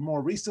is,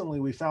 more recently,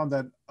 we found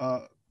that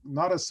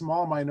not a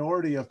small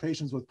minority of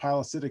patients with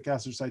pilocytic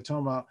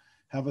astrocytoma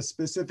have a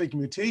specific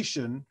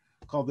mutation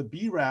called the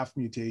BRAF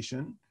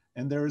mutation.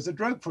 And there is a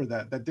drug for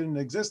that didn't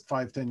exist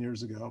 5-10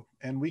 years ago.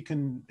 And we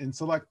can, in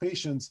select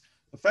patients,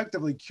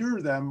 effectively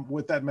cure them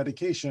with that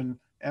medication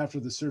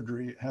after the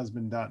surgery has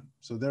been done.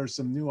 So there's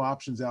some new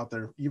options out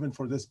there, even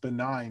for this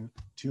benign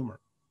tumor.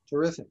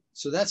 Terrific.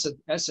 So that's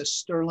a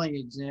sterling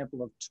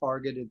example of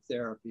targeted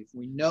therapy. If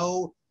we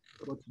know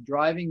what's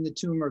driving the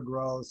tumor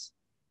growth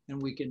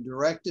and we can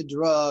direct a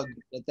drug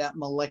at that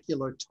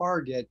molecular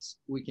target,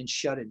 we can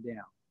shut it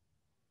down.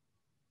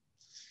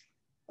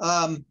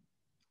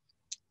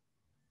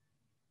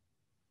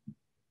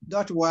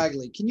 Dr.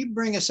 Wagle, can you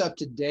bring us up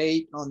to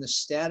date on the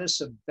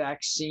status of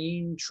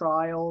vaccine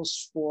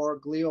trials for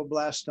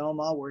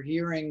glioblastoma? We're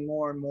hearing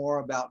more and more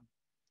about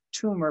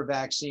tumor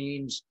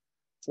vaccines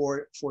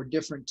for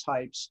different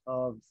types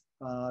of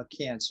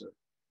cancer.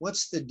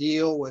 What's the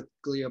deal with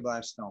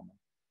glioblastoma?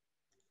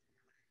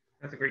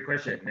 That's a great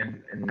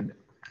question. And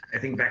I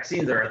think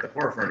vaccines are at the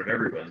forefront of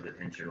everyone's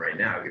attention right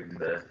now, given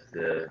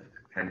the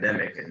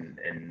pandemic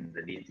and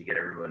the need to get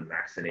everyone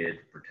vaccinated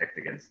to protect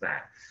against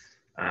that.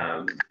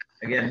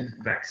 Again,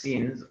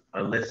 vaccines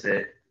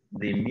elicit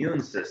the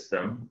immune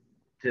system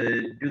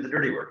to do the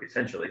dirty work,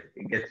 essentially.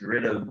 It gets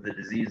rid of the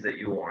disease that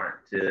you want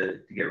to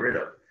get rid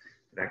of.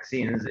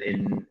 Vaccines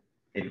in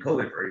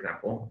COVID, for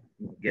example,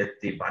 get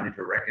the body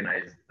to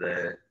recognize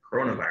the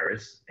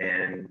coronavirus,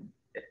 and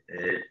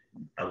it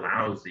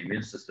allows the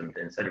immune system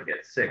to, instead of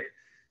get sick,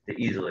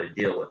 to easily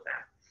deal with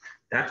that.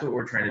 That's what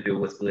we're trying to do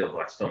with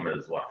glioblastoma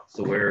as well.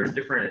 So we're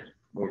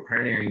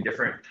pioneering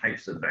different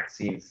types of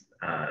vaccines,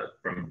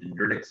 from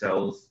dendritic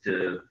cells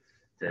to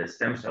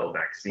stem cell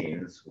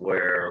vaccines,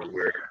 where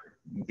we're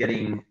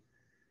getting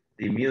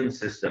the immune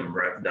system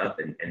revved up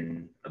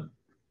and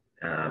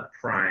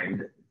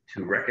primed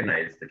to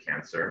recognize the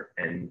cancer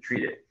and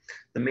treat it.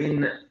 The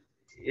main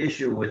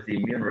issue with the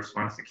immune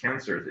response to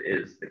cancers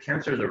is the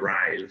cancers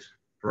arise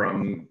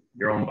from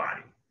your own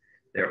body.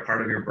 They're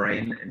part of your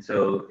brain, and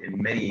so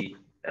in many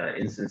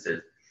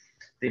instances,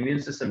 the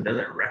immune system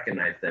doesn't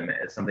recognize them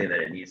as something that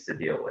it needs to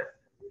deal with.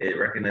 It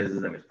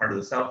recognizes them as part of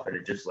the self, and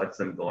it just lets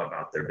them go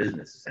about their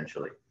business,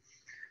 essentially.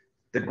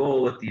 The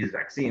goal with these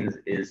vaccines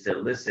is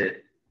to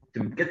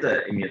get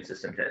the immune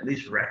system to at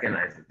least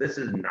recognize that this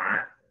is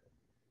not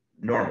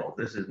normal.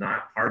 This is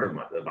not part of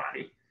the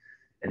body.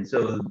 And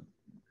so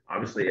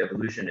obviously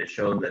evolution has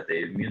shown that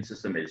the immune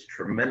system is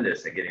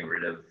tremendous at getting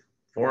rid of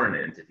foreign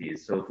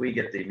entities. So if we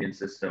get the immune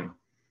system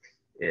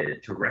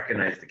to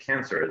recognize the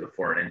cancer as a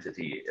foreign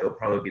entity, it'll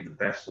probably be the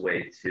best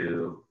way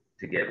to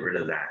get rid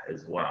of that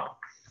as well.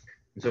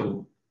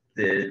 So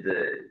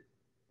the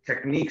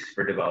techniques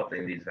for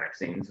developing these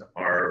vaccines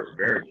are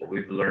variable.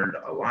 We've learned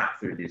a lot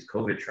through these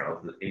COVID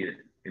trials,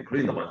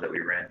 including the ones that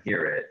we ran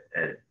here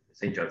at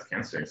St. John's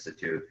Cancer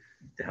Institute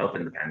to help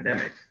in the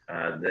pandemic,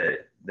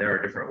 that there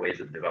are different ways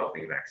of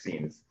developing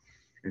vaccines.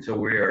 And so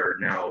we are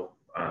now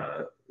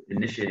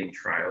initiating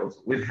trials.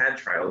 We've had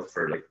trials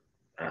for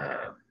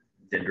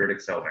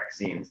dendritic cell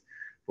vaccines,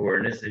 but we're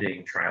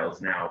initiating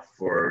trials now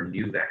for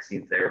new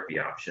vaccine therapy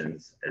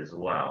options as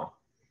well.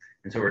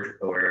 And so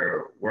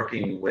we're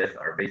working with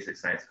our basic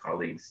science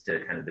colleagues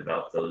to kind of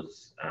develop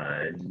those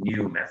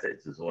new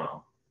methods as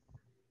well.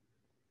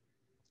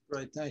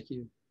 Great, thank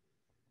you.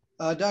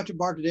 Dr.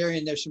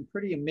 Barkhoudarian, there's some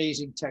pretty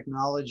amazing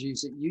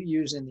technologies that you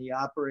use in the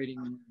operating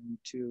room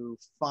to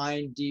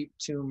find deep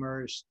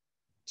tumors,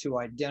 to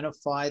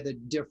identify the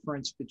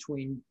difference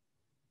between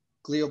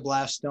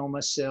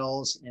glioblastoma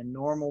cells and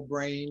normal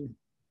brain.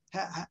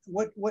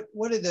 What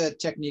are the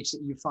techniques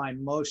that you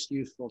find most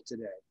useful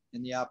today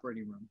in the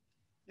operating room?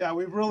 Yeah,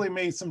 we've really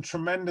made some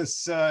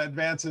tremendous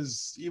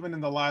advances even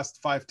in the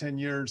last 5-10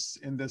 years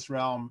in this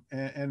realm.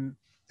 And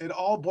it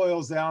all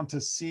boils down to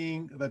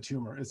seeing the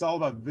tumor. It's all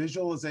about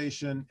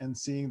visualization and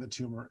seeing the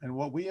tumor. And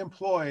what we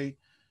employ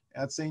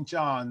at St.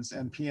 John's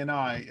and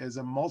P&I is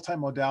a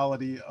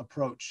multimodality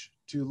approach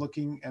to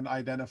looking and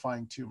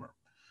identifying tumor.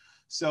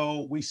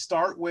 So we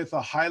start with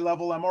a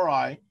high-level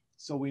MRI,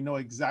 so we know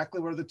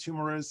exactly where the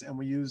tumor is, and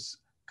we use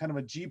kind of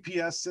a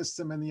GPS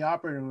system in the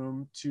operating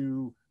room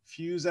to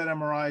fuse that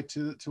MRI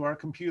to our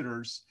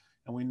computers,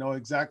 and we know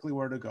exactly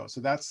where to go. So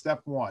that's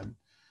step one.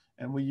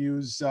 And we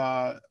use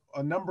a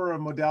number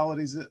of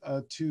modalities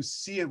to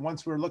see it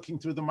once we're looking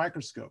through the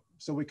microscope.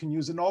 So we can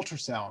use an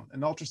ultrasound.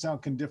 An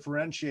ultrasound can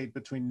differentiate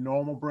between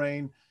normal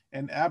brain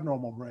and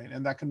abnormal brain,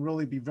 and that can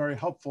really be very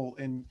helpful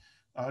in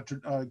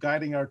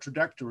guiding our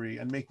trajectory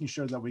and making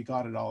sure that we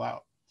got it all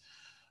out.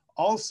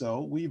 Also,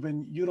 we've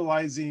been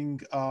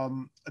utilizing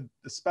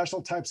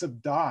special types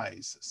of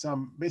dyes.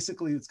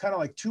 Basically, it's kind of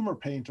like tumor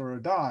paint or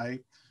a dye.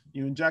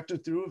 You inject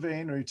it through a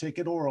vein or you take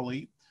it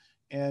orally,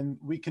 and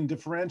we can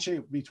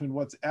differentiate between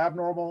what's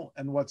abnormal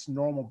and what's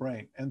normal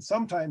brain. And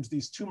sometimes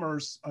these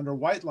tumors under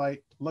white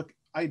light look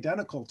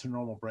identical to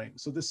normal brain.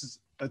 So this is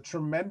a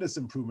tremendous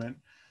improvement.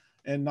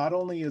 And not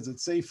only is it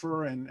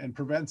safer and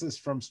prevents us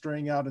from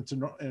straying out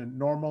into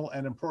normal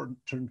and important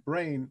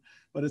brain,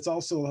 but it's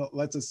also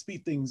lets us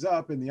speed things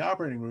up in the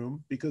operating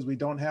room because we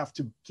don't have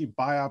to keep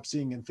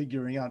biopsying and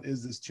figuring out,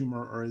 is this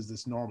tumor or is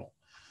this normal?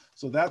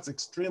 So that's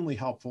extremely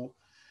helpful.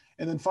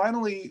 And then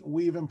finally,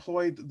 we've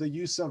employed the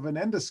use of an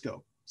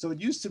endoscope. So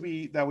it used to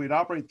be that we'd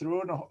operate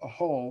through a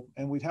hole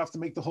and we'd have to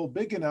make the hole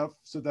big enough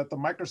so that the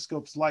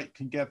microscope's light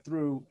can get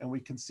through and we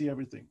can see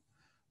everything.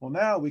 Well,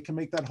 now we can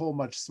make that hole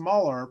much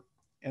smaller,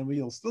 and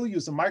we'll still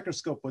use a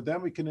microscope, but then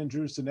we can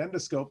introduce an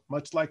endoscope,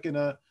 much like in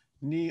a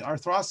knee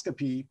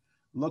arthroscopy,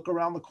 look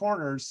around the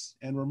corners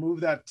and remove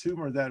that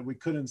tumor that we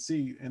couldn't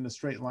see in a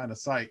straight line of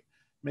sight.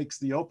 Makes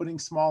the opening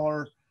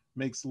smaller,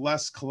 makes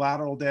less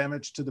collateral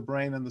damage to the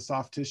brain and the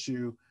soft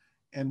tissue.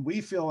 And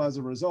we feel as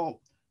a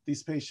result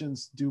these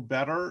patients do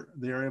better.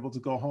 They're able to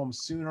go home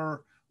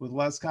sooner with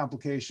less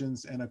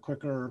complications and a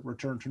quicker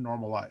return to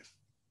normal life.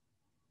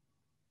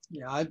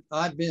 Yeah,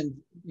 I've been,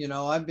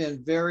 I've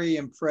been very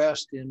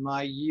impressed in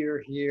my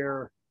year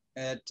here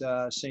at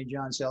St.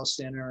 John's Health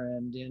Center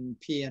and in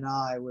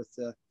P&I with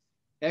the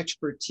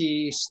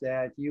expertise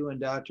that you and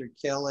Dr.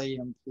 Kelly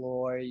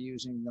employ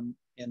using the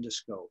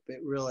endoscope.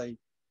 It really,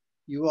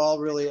 you all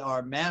really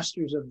are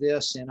masters of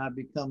this, and I've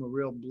become a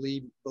real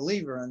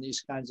believer in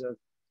these kinds of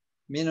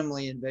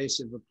minimally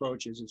invasive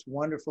approaches. It's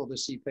wonderful to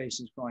see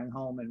patients going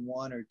home in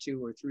 1 or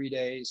 2 or 3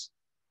 days,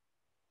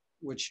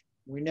 which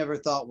we never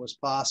thought was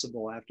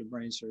possible after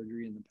brain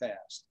surgery in the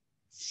past.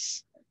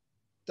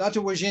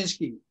 Dr.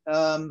 Wojcinski,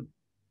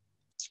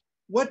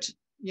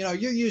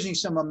 you're using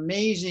some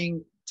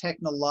amazing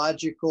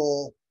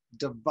technological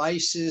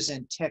devices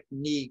and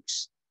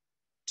techniques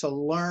to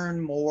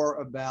learn more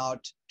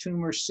about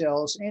tumor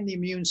cells and the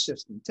immune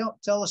system.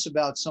 Tell us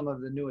about some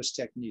of the newest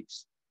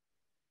techniques.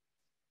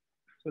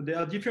 So there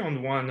are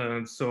different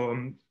ones.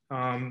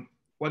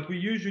 What we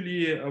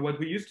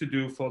used to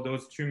do for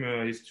those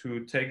tumors is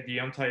to take the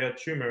entire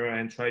tumor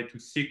and try to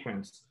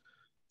sequence.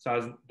 So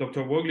as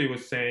Dr. Wagle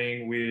was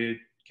saying, we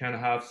can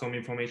have some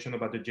information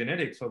about the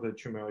genetics of the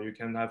tumor. You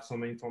can have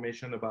some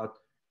information about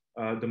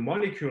the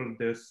molecule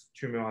this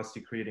tumor is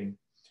secreting.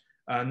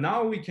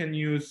 Now we can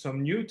use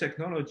some new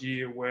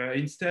technology where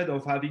instead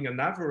of having an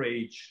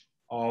average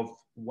of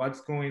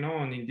what's going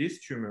on in this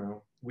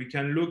tumor, we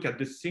can look at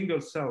the single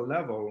cell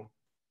level,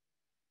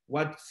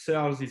 what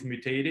cells is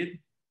mutated,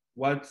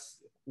 what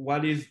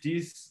is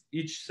this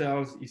each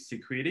cell is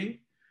secreting.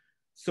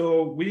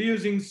 So we're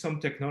using some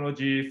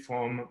technology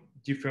from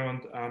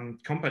different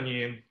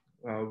companies.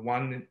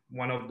 One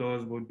of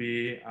those would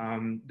be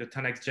the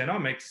 10x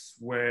Genomics,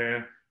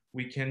 where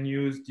we can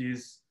use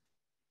this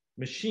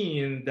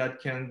machine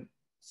that can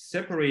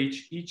separate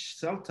each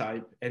cell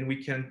type, and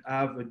we can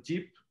have a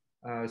deep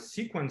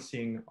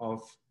sequencing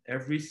of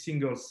every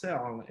single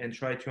cell and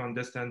try to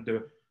understand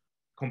the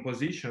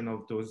composition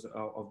of those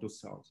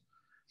cells.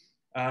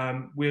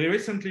 We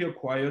recently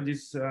acquired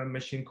this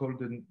machine called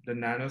the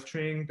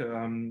NanoString,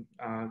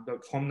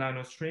 from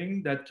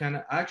NanoString, that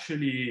can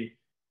actually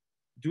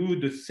do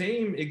the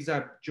same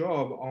exact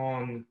job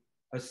on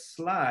a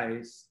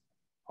slice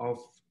of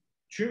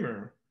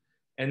tumor,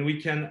 and we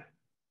can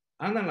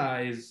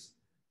analyze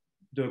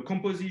the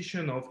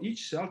composition of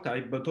each cell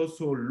type, but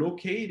also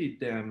located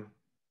them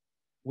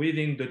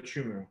within the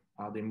tumor.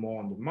 Are they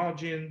more on the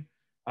margin?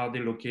 Are they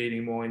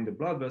locating more in the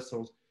blood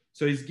vessels?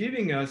 So it's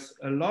giving us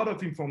a lot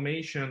of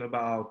information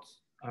about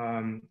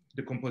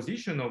the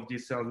composition of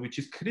these cells, which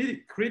is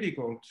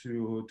critical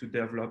to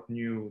develop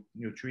new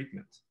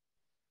treatments.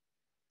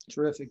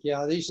 Terrific.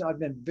 Yeah, I've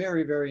been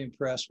very, very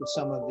impressed with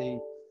some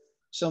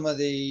of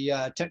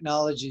the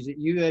technologies that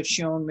you have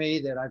shown me,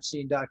 that I've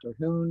seen Dr.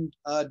 Hoon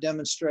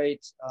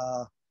demonstrate.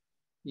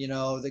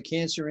 The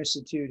Cancer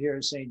Institute here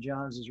at St.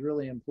 John's is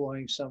really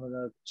employing some of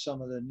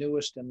the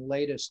newest and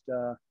latest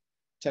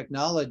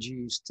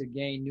technologies to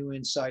gain new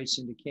insights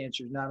into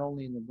cancers, not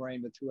only in the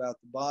brain, but throughout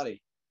the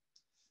body.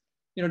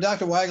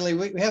 Dr. Wagle,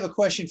 we have a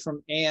question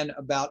from Anne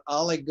about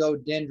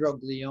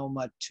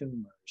oligodendroglioma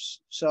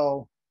tumors.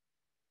 So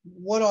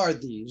what are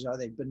these? Are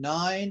they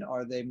benign?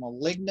 Are they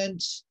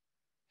malignant?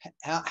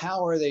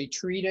 How are they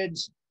treated?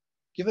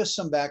 Give us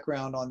some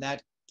background on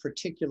that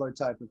particular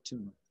type of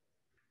tumor.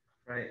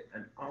 Right,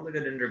 an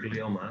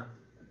oligodendroglioma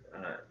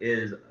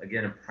is,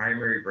 again, a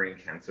primary brain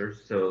cancer,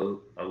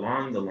 so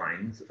along the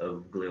lines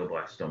of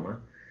glioblastoma,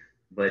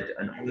 but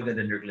an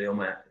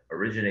oligodendroglioma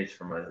originates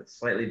from a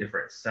slightly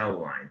different cell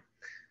line.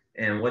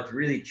 And what's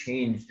really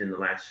changed in the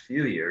last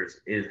few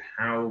years is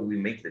how we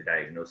make the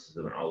diagnosis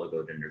of an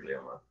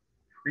oligodendroglioma.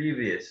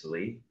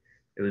 Previously,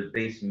 it was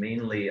based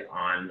mainly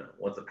on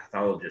what the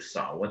pathologist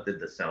saw. What did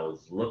the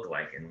cells look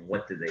like and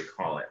what did they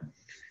call it?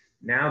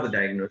 Now the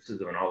diagnosis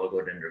of an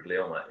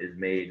oligodendroglioma is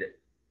made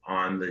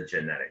on the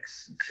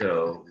genetics.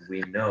 So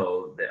we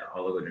know that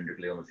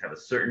oligodendrogliomas have a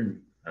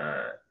certain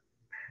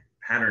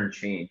pattern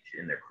change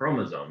in their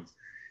chromosomes,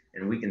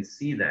 and we can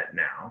see that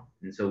now.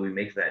 And so we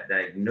make that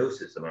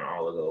diagnosis of an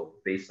oligo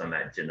based on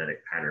that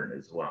genetic pattern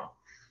as well.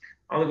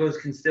 Oligos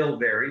can still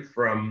vary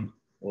from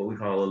what we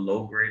call a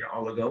low-grade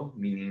oligo,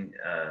 meaning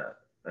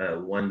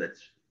one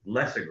that's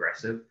less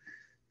aggressive,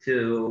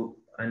 to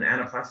an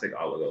anaplastic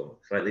oligo,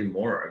 slightly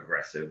more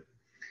aggressive.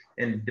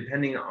 And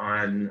depending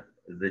on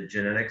the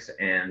genetics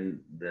and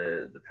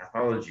the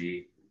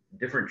pathology,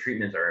 different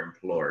treatments are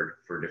employed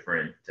for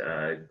different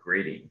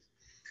gradings.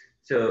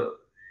 So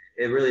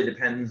it really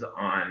depends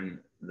on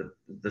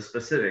the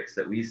specifics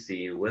that we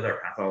see with our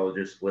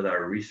pathologists, with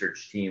our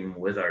research team,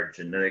 with our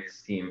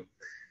genetics team,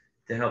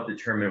 to help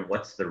determine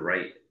what's the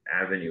right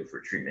avenue for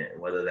treatment,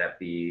 whether that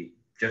be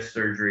just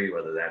surgery,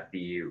 whether that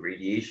be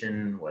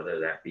radiation, whether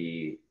that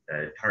be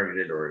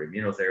targeted or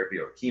immunotherapy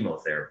or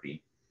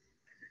chemotherapy.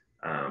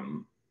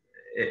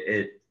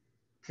 It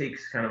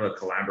takes kind of a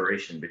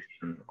collaboration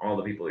between all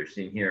the people you're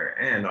seeing here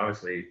and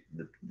obviously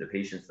the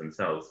patients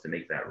themselves to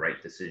make that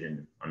right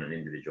decision on an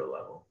individual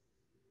level.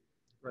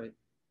 Right,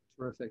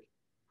 terrific.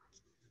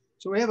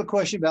 So we have a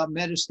question about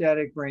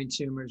metastatic brain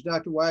tumors.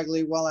 Dr.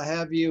 Wagle, while I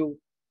have you,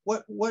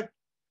 what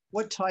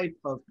type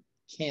of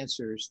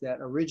cancers that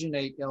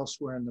originate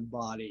elsewhere in the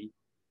body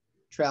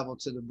travel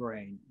to the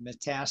brain,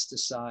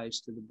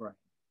 metastasize to the brain?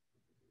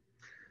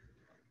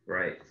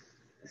 Right.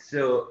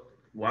 So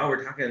while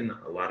we're talking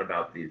a lot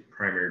about these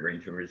primary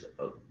brain tumors,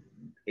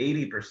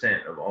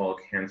 80% of all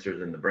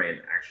cancers in the brain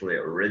actually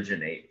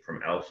originate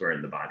from elsewhere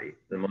in the body.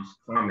 The most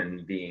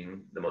common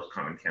being the most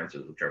common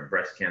cancers, which are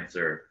breast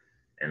cancer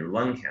and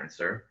lung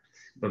cancer,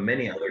 but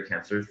many other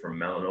cancers from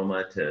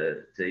melanoma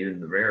to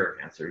even the rarer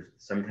cancers,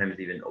 sometimes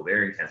even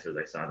ovarian cancers,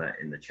 I saw that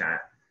in the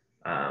chat,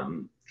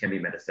 can be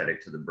metastatic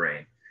to the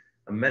brain.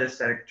 A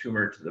metastatic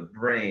tumor to the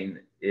brain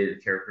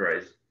is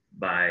characterized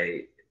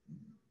by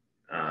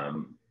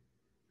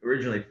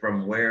originally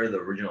from where the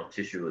original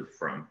tissue is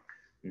from.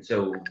 And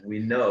so we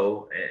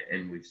know,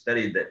 and we've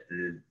studied that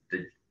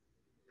the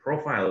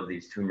profile of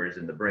these tumors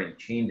in the brain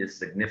changes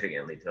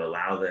significantly to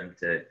allow them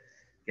to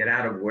get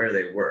out of where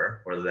they were,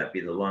 whether that be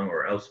the lung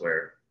or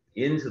elsewhere,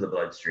 into the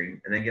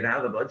bloodstream, and then get out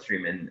of the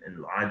bloodstream and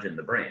lodge in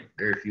the brain.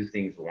 Very few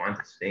things want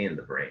to stay in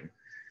the brain.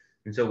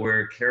 And so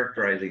we're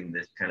characterizing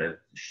this kind of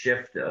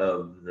shift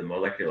of the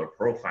molecular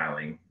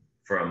profiling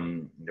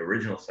from the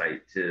original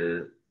site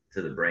to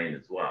the brain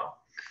as well.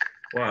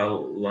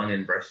 While lung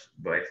and breast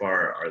by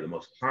far are the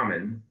most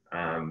common,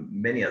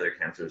 many other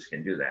cancers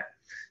can do that.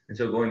 And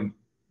so going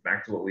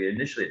back to what we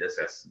initially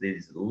discussed,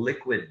 these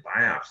liquid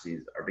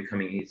biopsies are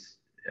becoming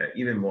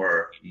even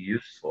more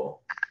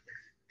useful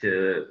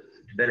to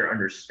better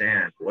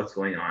understand what's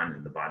going on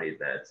in the body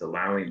that's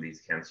allowing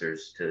these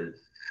cancers to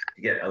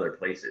get other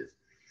places.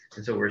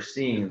 And so we're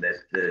seeing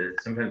that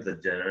sometimes the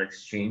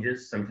genetics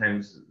changes,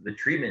 sometimes the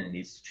treatment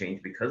needs to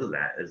change because of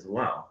that as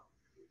well.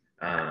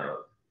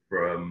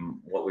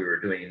 From what we were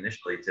doing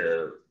initially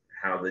to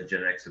how the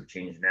genetics have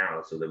changed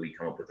now so that we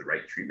come up with the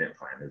right treatment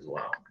plan as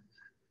well.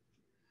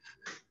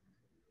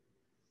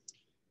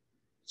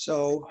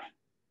 So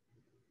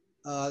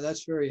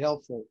that's very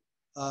helpful.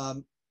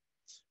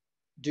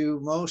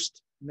 Do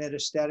most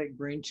metastatic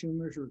brain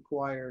tumors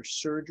require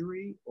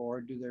surgery,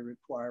 or do they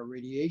require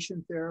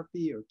radiation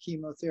therapy or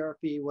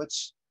chemotherapy?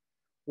 What's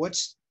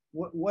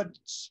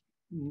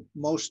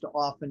most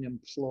often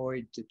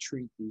employed to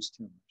treat these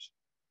tumors?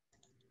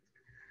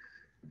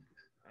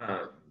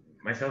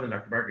 Myself and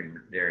Dr.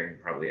 Barkhoudarian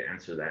probably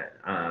answer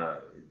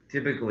that.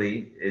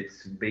 Typically,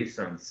 it's based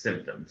on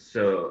symptoms.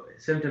 So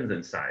symptoms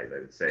and size, I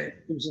would say.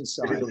 Symptoms and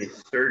size. Typically,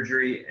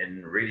 surgery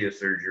and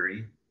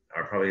radiosurgery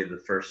are probably the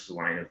first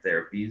line of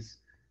therapies,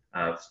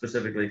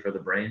 specifically for the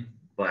brain.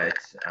 But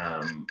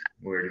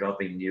we're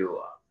developing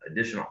new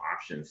additional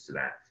options to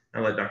that.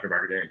 I'll let Dr.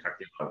 Barkhoudarian talk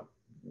to you about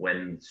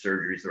when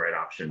surgery is the right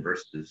option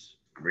versus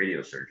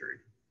radiosurgery.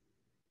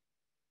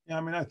 Yeah,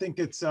 I mean, I think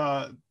it's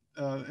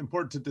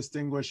important to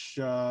distinguish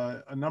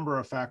a number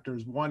of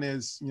factors. One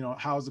is,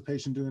 how's the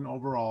patient doing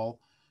overall?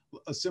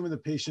 Assuming the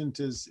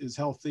patient is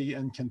healthy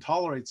and can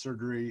tolerate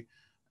surgery,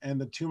 and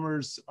the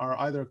tumors are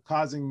either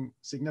causing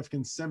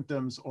significant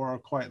symptoms or are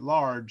quite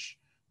large,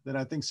 then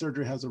I think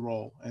surgery has a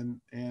role.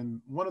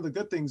 And one of the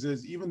good things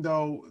is, even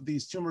though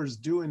these tumors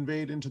do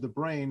invade into the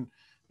brain,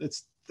 it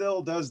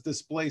still does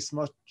displace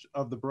much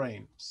of the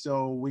brain.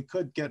 So we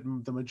could get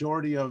the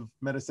majority of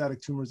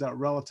metastatic tumors out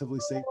relatively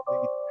safely,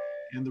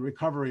 and the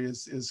recovery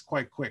is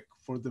quite quick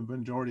for the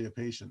majority of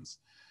patients.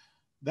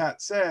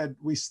 That said,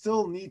 we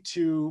still need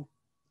to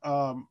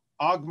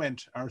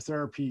augment our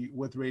therapy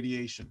with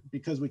radiation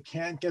because we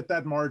can't get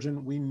that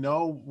margin. We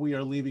know we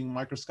are leaving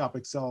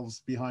microscopic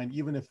cells behind,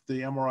 even if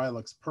the MRI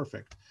looks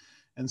perfect.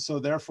 And so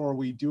therefore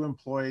we do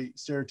employ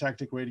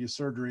stereotactic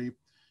radiosurgery.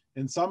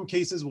 In some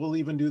cases, we'll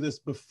even do this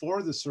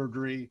before the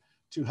surgery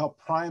to help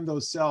prime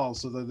those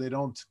cells so that they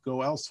don't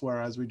go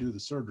elsewhere as we do the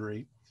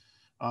surgery.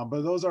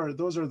 But those are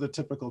the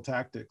typical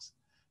tactics.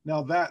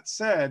 Now, that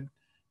said,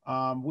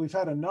 we've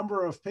had a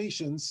number of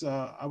patients,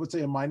 I would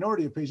say a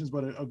minority of patients,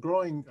 but a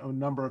growing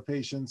number of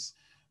patients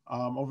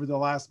over the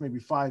last maybe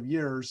 5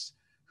 years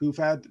who've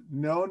had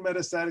known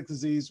metastatic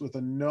disease with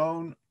a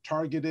known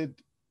targeted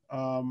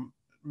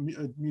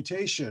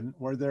mutation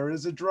where there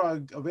is a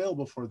drug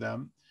available for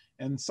them.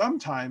 And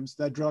sometimes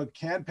that drug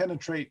can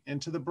penetrate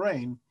into the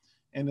brain.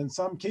 And in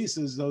some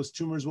cases, those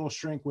tumors will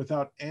shrink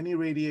without any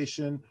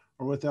radiation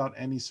or without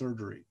any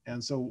surgery.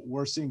 And so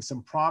we're seeing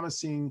some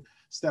promising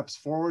steps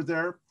forward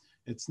there.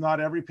 It's not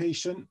every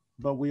patient,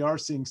 but we are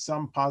seeing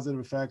some positive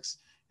effects,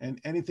 and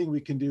anything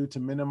we can do to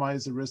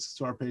minimize the risks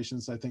to our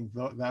patients, I think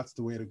that's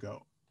the way to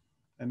go.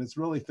 And it's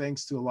really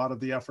thanks to a lot of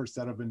the efforts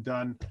that have been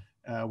done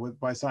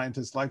by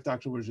scientists like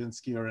Dr.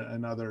 Wojcinski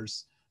and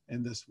others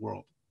in this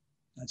world.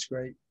 That's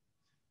great.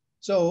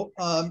 So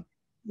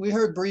we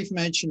heard brief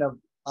mention of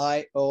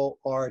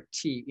IORT,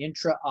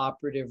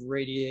 intraoperative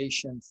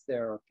radiation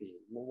therapy.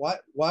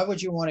 Why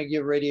would you want to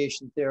give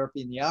radiation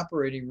therapy in the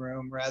operating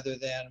room rather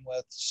than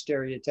with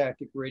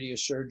stereotactic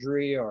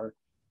radiosurgery or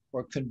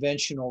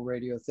conventional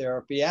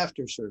radiotherapy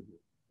after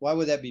surgery? Why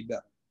would that be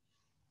better?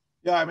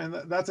 Yeah, I mean,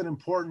 that's an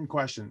important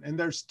question. And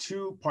there's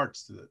two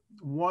parts to it.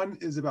 One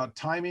is about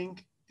timing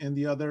and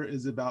the other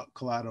is about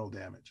collateral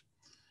damage.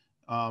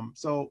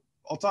 So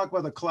I'll talk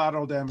about the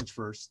collateral damage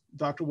first.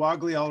 Dr.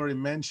 Wagle already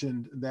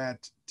mentioned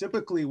that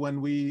typically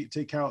when we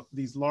take out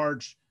these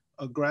large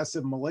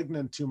aggressive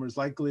malignant tumors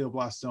like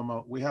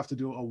glioblastoma, we have to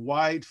do a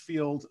wide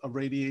field of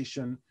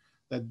radiation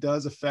that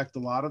does affect a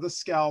lot of the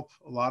scalp,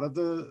 a lot of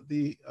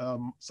the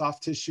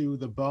soft tissue,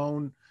 the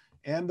bone,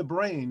 and the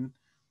brain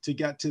to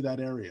get to that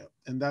area.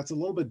 And that's a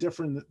little bit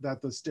different than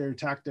the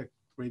stereotactic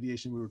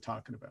radiation we were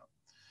talking about.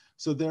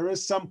 So there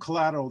is some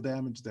collateral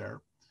damage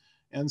there.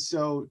 And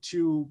so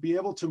to be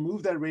able to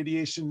move that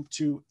radiation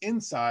to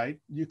inside,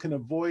 you can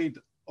avoid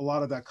a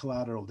lot of that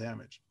collateral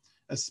damage,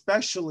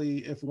 especially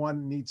if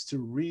one needs to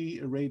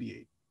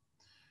re-irradiate.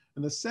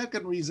 And the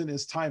second reason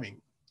is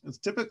timing. It's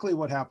typically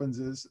what happens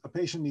is a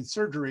patient needs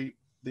surgery,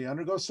 they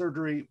undergo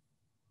surgery,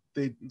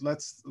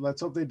 let's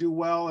hope they do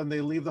well and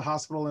they leave the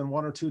hospital in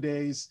 1 or 2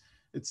 days.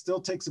 It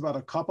still takes about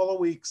a couple of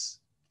weeks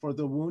for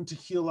the wound to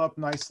heal up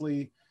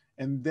nicely.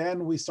 And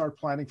then we start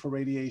planning for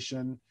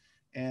radiation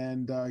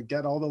and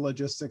get all the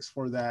logistics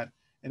for that.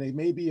 And it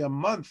may be a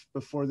month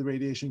before the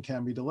radiation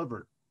can be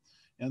delivered.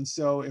 And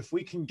so if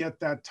we can get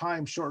that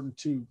time shortened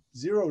to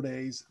 0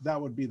 days, that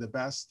would be the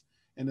best.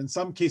 And in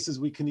some cases,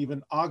 we can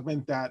even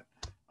augment that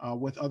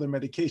with other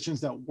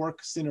medications that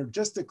work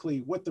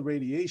synergistically with the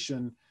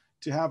radiation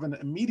to have an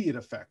immediate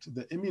effect.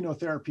 The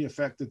immunotherapy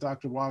effect that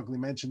Dr. Wagle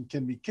mentioned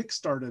can be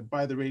kickstarted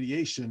by the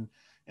radiation,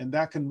 and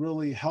that can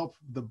really help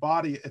the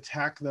body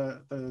attack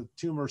the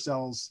tumor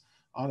cells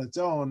on its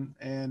own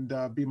and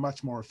be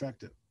much more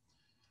effective.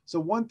 So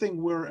one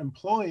thing we're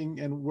employing,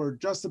 and we're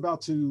just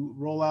about to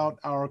roll out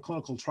our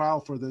clinical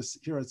trial for this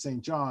here at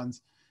St.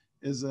 John's,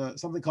 is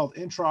something called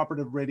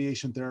intraoperative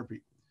radiation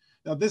therapy.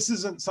 Now, this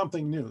isn't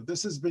something new.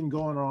 This has been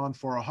going on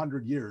for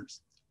 100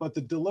 years, but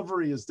the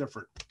delivery is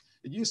different.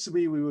 It used to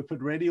be we would put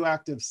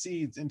radioactive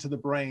seeds into the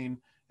brain,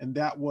 and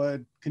that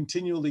would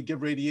continually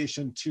give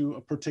radiation to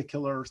a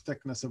particular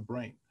thickness of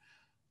brain.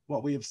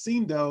 What we have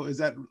seen, though, is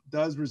that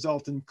does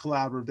result in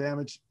collateral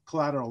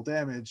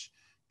damage,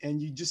 and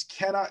you just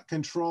cannot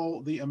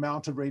control the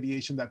amount of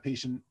radiation that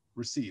patient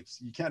receives.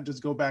 You can't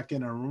just go back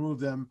in and remove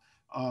them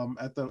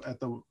at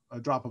the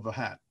drop of a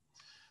hat.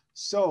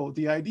 So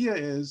the idea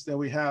is that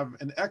we have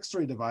an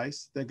X-ray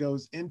device that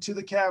goes into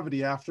the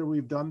cavity after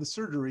we've done the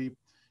surgery,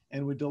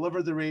 and we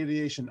deliver the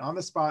radiation on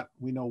the spot.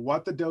 We know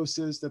what the dose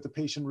is that the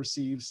patient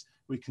receives.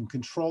 We can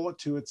control it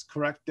to its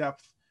correct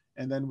depth,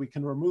 and then we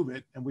can remove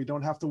it. And we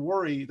don't have to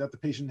worry that the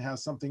patient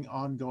has something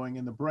ongoing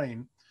in the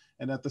brain.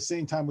 And at the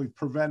same time, we've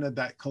prevented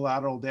that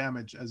collateral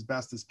damage as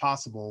best as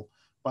possible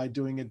by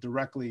doing it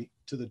directly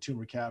to the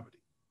tumor cavity.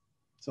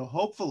 So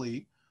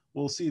hopefully,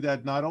 we'll see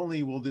that not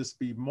only will this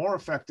be more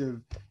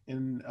effective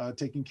in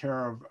taking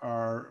care of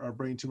our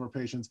brain tumor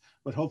patients,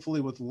 but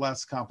hopefully with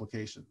less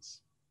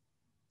complications.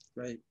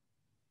 Great.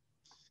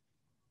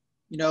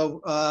 You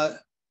know,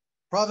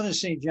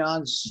 Providence St.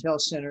 John's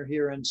Health Center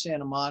here in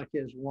Santa Monica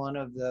is one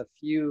of the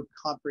few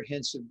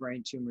comprehensive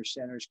brain tumor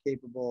centers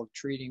capable of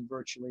treating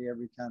virtually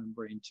every kind of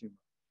brain tumor.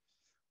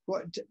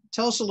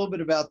 Tell us a little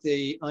bit about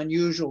the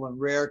unusual and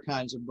rare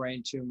kinds of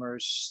brain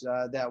tumors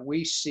that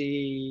we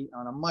see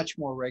on a much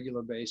more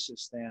regular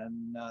basis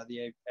than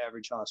the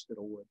average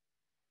hospital would.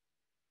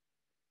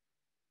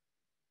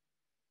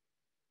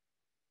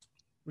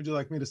 Would you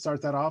like me to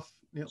start that off,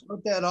 Neil?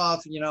 Start that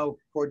off, you know,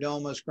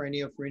 chordomas,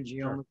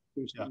 craniopharyngiomas,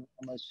 sure.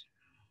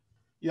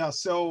 Yeah,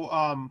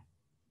 so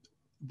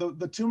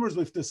the tumors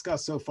we've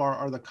discussed so far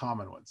are the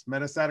common ones.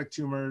 Metastatic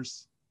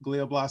tumors,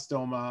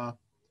 glioblastoma,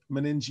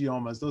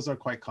 meningiomas, those are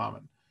quite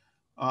common.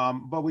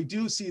 But we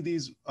do see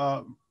these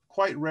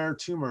quite rare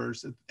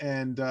tumors,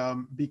 and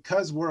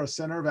because we're a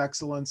center of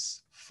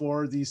excellence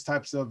for these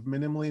types of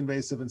minimally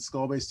invasive and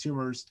skull-based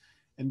tumors,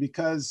 and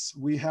because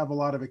we have a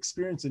lot of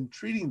experience in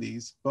treating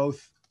these,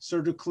 both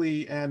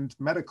surgically and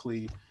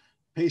medically,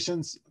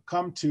 patients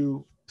come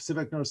to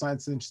Pacific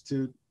Neuroscience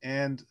Institute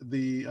and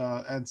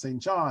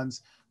St.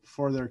 John's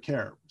for their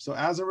care. So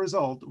as a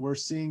result, we're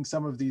seeing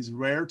some of these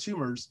rare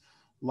tumors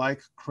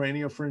like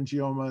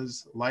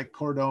craniopharyngiomas, like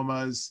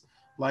chordomas,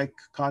 like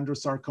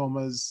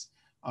chondrosarcomas,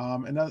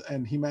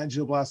 and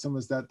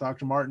hemangioblastomas that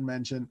Dr. Martin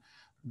mentioned,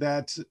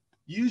 that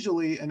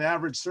usually an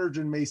average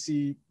surgeon may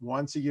see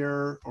once a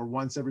year or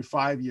once every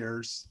 5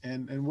 years,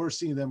 and we're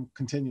seeing them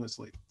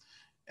continuously.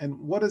 And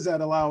what does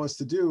that allow us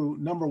to do?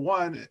 Number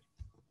one,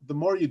 the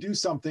more you do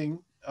something,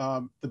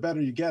 the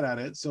better you get at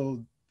it.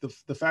 So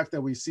the fact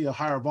that we see a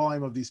higher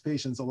volume of these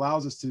patients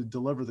allows us to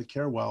deliver the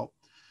care well.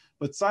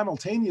 But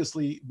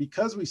simultaneously,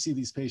 because we see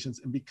these patients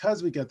and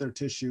because we get their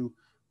tissue,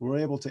 we're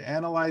able to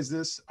analyze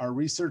this. Our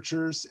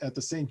researchers at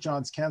the St.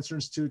 John's Cancer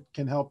Institute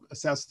can help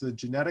assess the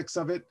genetics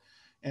of it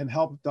and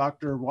help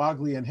Dr.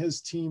 Wagle and his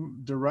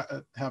team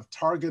have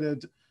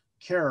targeted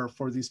care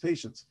for these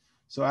patients.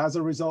 So as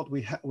a result,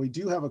 we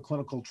do have a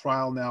clinical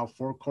trial now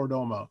for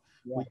chordoma.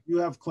 Yeah. We do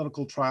have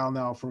clinical trial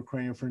now for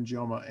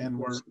craniopharyngioma,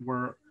 and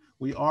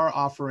we are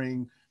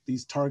offering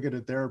these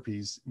targeted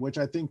therapies, which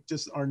I think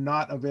just are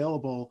not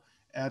available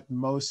at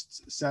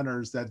most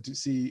centers that do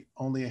see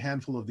only a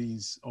handful of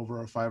these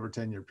over a 5 or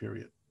 10 year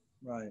period.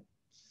 Right.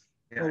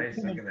 Yeah, I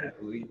second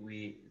that.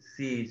 We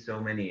see so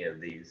many of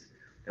these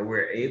that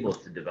we're able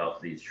to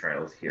develop these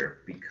trials here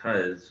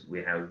because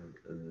we have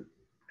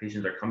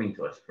patients are coming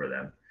to us for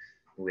them.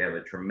 We have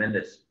a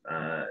tremendous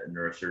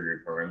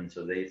neurosurgery program,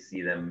 so they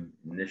see them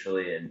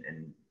initially,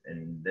 and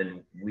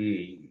then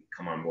we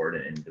come on board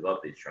and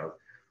develop these trials.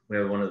 We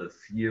have one of the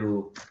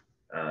few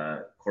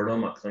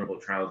chordoma clinical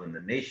trials in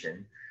the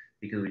nation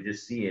because we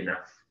just see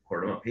enough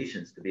chordoma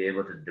patients to be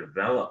able to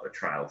develop a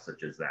trial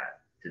such as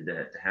that,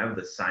 to have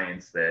the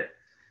science that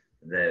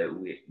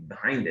we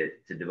behind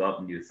it to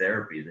develop new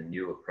therapies and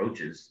new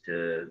approaches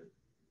to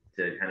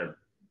kind of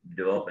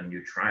develop a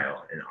new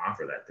trial and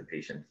offer that to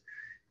patients.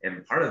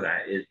 And part of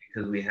that is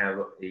because we have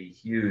a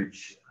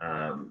huge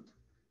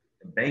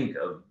bank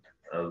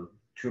of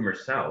tumor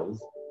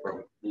cells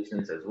for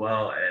patients as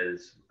well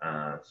as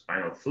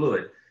spinal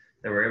fluid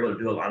that we're able to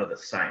do a lot of the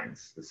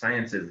science. The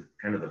science is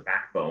kind of the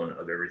backbone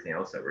of everything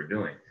else that we're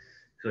doing.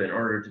 So in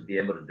order to be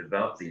able to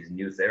develop these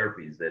new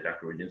therapies that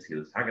Dr. Wojcinski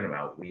was talking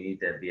about, we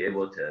need to be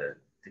able to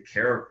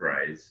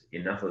characterize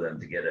enough of them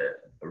to get a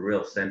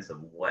real sense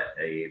of what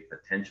a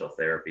potential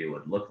therapy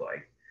would look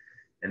like,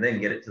 and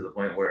then get it to the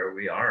point where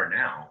we are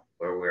now,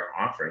 where we're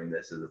offering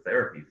this as a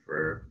therapy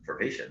for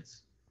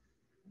patients.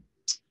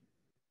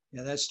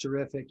 Yeah, that's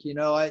terrific. You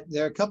know,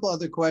 there are a couple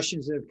other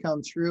questions that have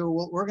come through.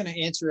 We're going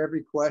to answer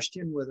every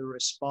question with a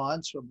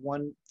response of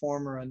one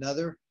form or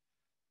another.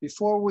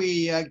 Before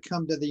we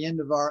come to the end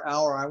of our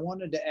hour, I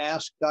wanted to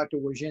ask Dr.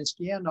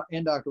 Wojcinski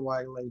and Dr.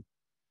 Wagle,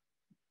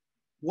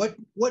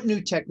 what new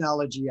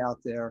technology out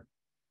there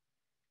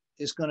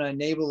is going to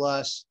enable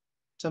us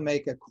to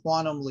make a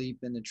quantum leap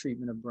in the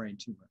treatment of brain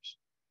tumors?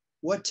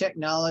 What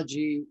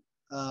technology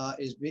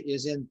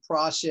is in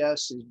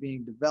process, is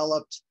being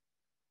developed,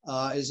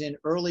 is in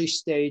early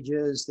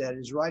stages, that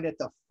is right at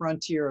the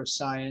frontier of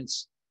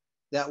science,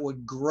 that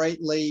would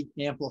greatly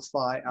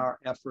amplify our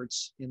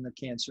efforts in the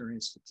Cancer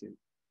Institute?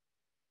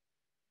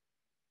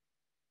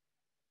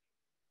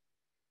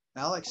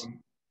 Alex?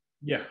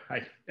 Yeah,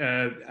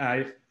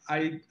 I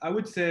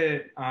would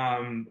say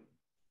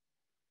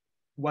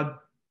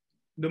what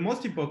the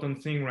most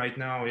important thing right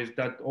now is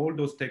that all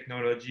those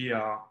technology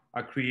are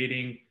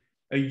creating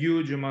a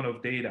huge amount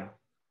of data.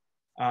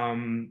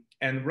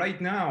 And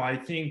right now, I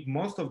think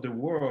most of the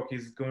work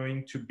is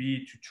going to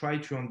be to try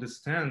to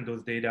understand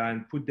those data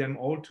and put them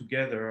all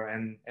together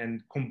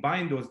and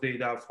combine those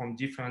data from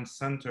different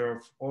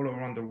centers all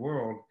around the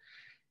world,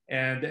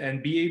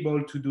 and be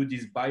able to do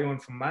this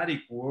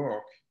bioinformatic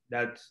work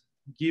that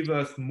give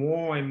us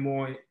more and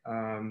more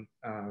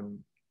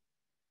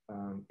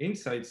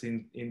insights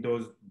in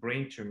those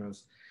brain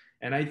tumors.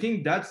 And I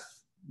think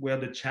that's where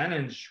the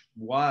challenge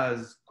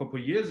was a couple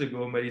of years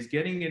ago, but it's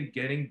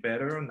getting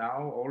better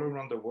now all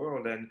around the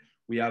world. And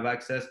we have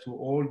access to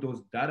all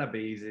those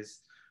databases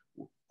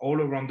all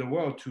around the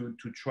world to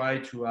try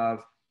to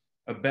have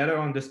a better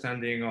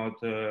understanding of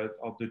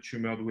the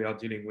tumor we are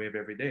dealing with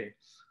every day.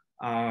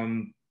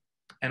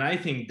 And I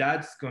think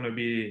that's going to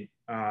be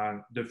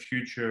the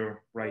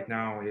future right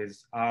now,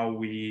 is how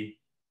we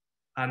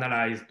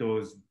analyze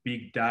those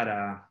big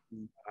data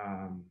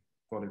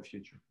for the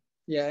future.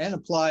 Yeah, and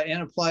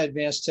apply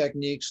advanced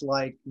techniques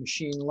like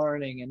machine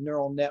learning and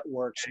neural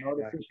networks and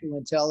artificial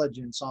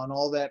intelligence on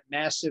all that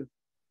massive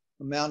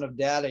amount of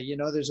data. You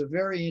know, there's a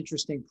very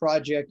interesting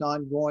project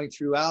ongoing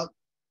throughout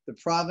the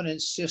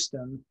Providence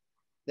system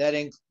that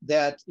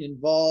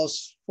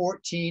involves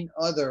 14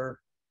 other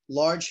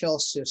large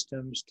health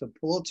systems to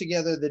pull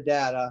together the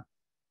data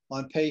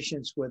on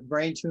patients with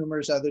brain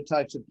tumors, other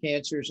types of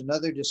cancers, and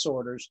other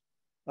disorders.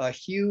 A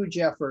huge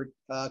effort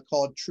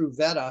called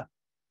Truveta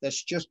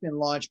that's just been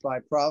launched by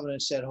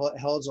Providence that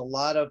holds a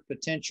lot of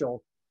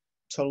potential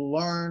to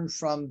learn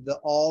from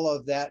all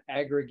of that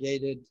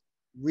aggregated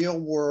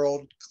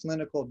real-world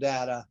clinical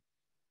data.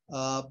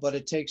 But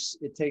it takes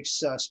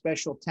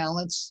special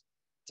talents,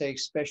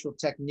 takes special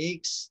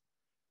techniques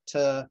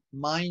to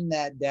mine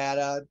that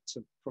data,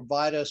 to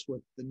provide us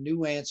with the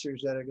new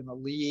answers that are going to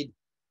lead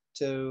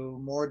to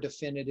more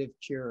definitive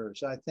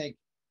cures. I think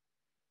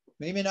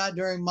maybe not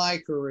during my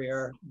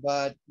career,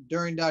 but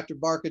during Dr.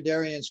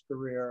 Barkhoudarian's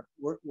career,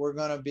 we're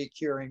going to be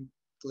curing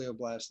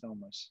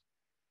glioblastomas.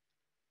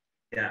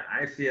 Yeah,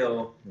 I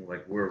feel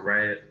like we're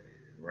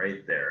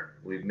right there.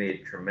 We've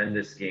made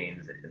tremendous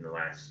gains in the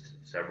last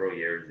several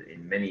years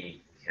in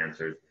many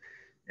cancers,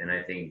 and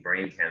I think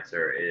brain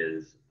cancer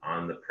is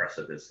on the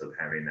precipice of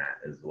having that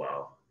as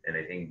well. And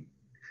I think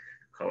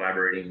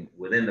collaborating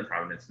within the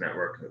Providence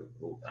Network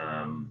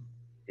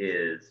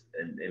is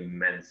an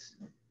immense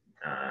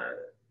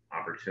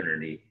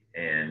opportunity,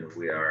 and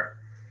we are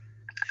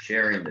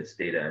sharing this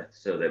data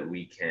so that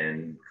we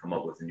can come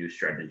up with new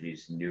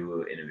strategies,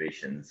 new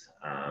innovations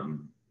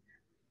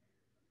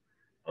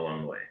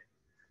along the way.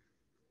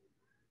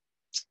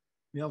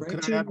 Neil, can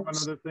I add one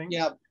other thing?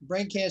 Yeah,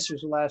 brain cancer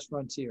is the last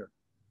frontier.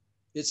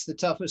 It's the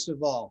toughest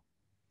of all.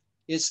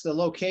 It's the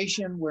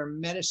location where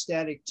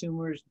metastatic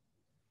tumors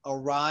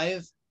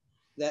arrive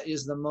that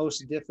is the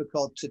most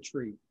difficult to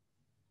treat.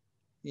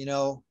 You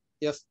know,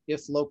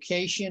 if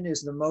location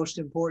is the most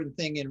important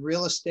thing in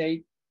real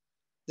estate,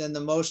 then the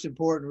most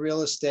important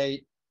real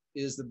estate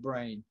is the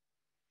brain.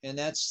 And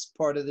that's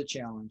part of the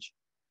challenge.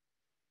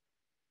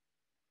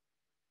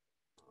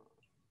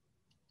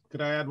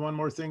 Could I add one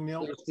more thing,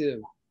 Neil? Please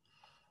do.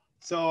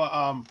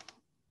 So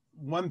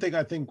one thing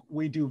I think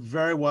we do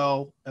very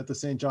well at the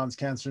St. John's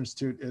Cancer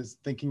Institute is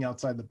thinking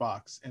outside the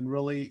box and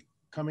really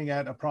coming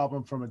at a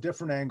problem from a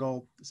different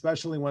angle,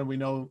 especially when we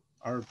know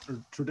our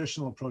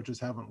traditional approaches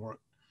haven't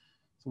worked.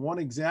 So one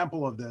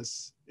example of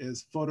this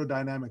is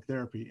photodynamic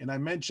therapy. And I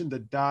mentioned the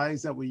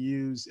dyes that we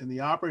use in the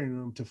operating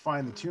room to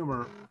find the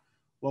tumor.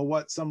 Well,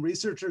 what some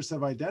researchers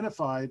have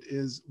identified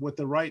is with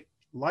the right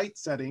light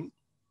setting,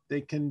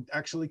 they can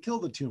actually kill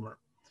the tumor.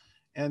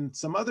 And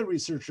some other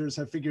researchers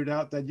have figured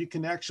out that you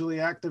can actually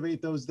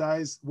activate those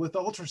dyes with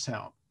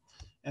ultrasound.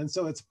 And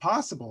so it's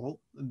possible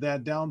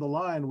that down the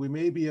line, we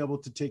may be able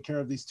to take care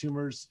of these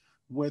tumors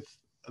with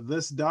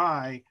this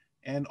dye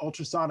and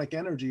ultrasonic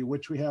energy,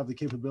 which we have the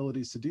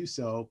capabilities to do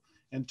so,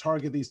 and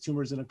target these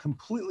tumors in a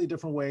completely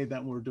different way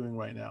than we're doing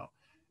right now.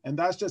 And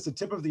that's just the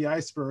tip of the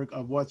iceberg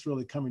of what's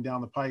really coming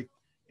down the pike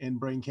in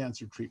brain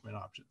cancer treatment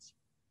options.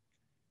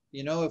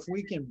 You know, if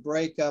we can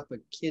break up a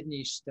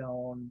kidney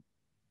stone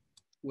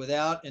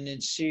without an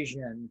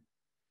incision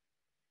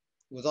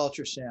with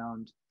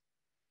ultrasound,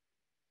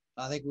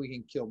 I think we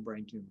can kill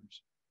brain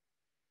tumors.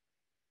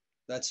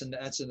 That's a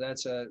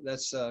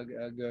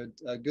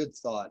good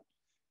thought.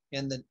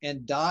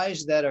 And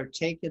dyes that are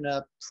taken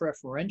up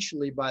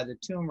preferentially by the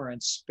tumor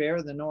and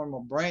spare the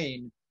normal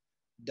brain,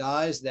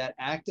 dyes that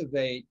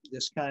activate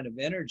this kind of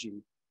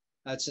energy,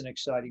 that's an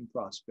exciting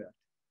prospect.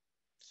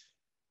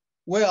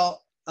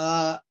 Well,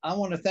 I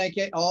want to thank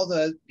all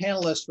the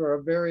panelists for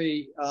a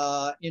very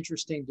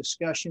interesting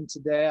discussion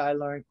today. I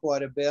learned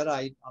quite a bit.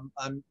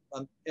 I'm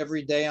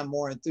every day I'm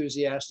more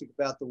enthusiastic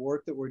about the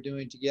work that we're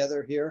doing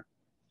together here.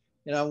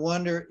 And I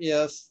wonder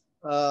if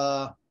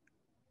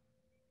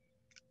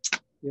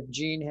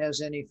Jean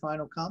has any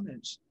final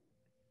comments.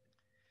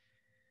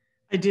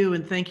 I do,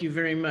 and thank you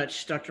very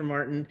much, Dr.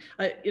 Martin.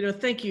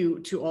 Thank you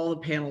to all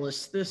the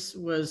panelists. This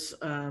was,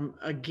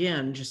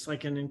 again, just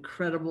like an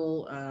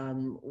incredible,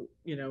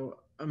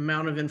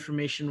 amount of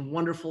information,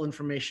 wonderful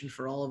information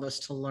for all of us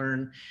to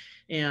learn.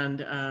 And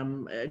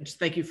just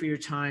thank you for your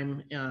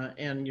time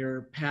and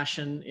your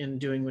passion in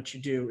doing what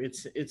you do.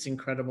 It's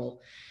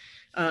incredible.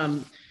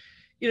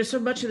 So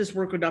much of this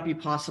work would not be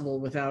possible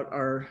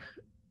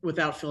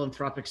without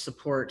philanthropic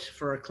support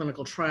for our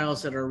clinical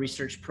trials and our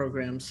research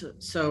programs.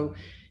 So,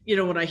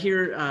 when I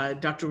hear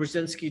Dr.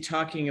 Wojcinski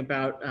talking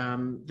about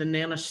the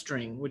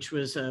NanoString, which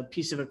was a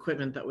piece of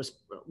equipment that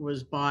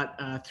was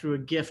bought through a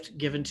gift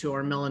given to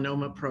our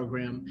melanoma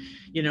program,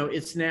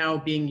 it's now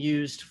being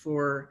used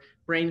for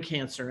brain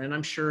cancer, and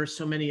I'm sure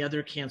so many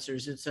other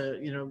cancers. It's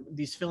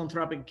these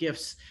philanthropic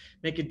gifts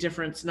make a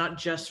difference, not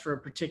just for a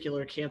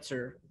particular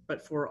cancer,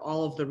 but for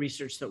all of the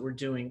research that we're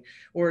doing.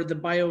 Or the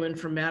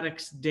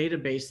bioinformatics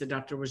database that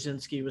Dr.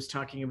 Wojcinski was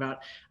talking about.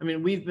 I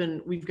mean,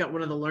 we've got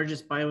one of the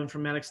largest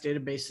bioinformatics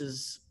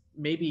databases,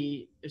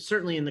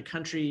 certainly in the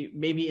country,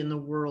 maybe in the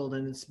world,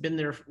 and it's been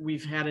there.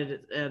 We've had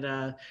it at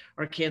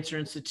our Cancer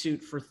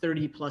Institute for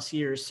 30 plus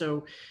years.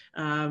 So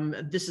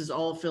this is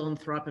all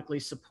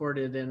philanthropically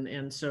supported,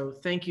 and so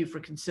thank you for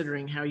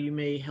considering how you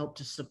may help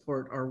to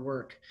support our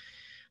work.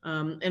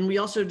 And we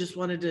also just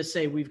wanted to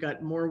say we've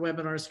got more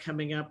webinars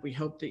coming up. We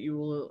hope that you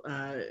will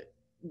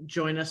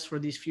join us for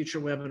these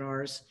future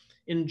webinars.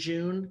 In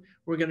June,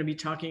 we're going to be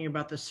talking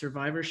about the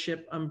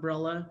survivorship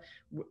umbrella,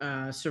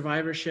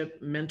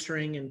 survivorship,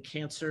 mentoring, and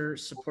cancer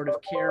supportive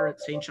care at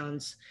St.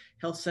 John's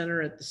Health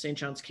Center at the St.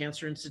 John's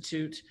Cancer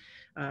Institute.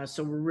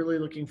 So we're really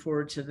looking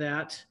forward to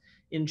that.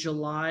 In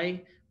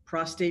July,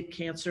 prostate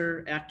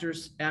cancer,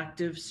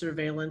 active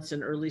surveillance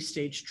and early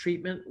stage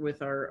treatment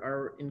with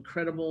our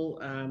incredible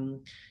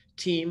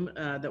team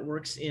that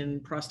works in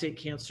prostate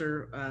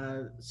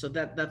cancer. So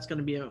that's going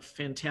to be a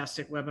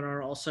fantastic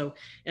webinar also.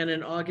 And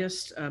in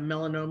August,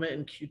 melanoma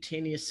and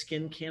cutaneous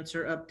skin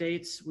cancer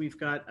updates. We've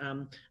got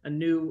a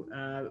new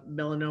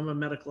melanoma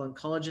medical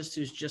oncologist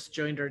who's just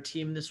joined our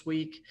team this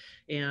week.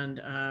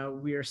 And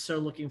we are so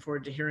looking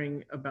forward to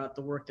hearing about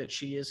the work that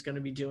she is going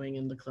to be doing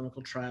in the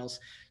clinical trials.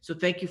 So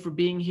thank you for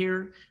being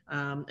here.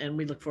 And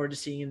we look forward to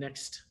seeing you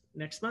next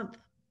month.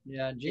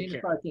 Yeah, Jean,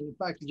 if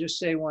I can just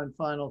say one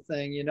final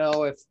thing,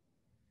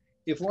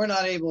 if we're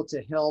not able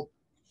to help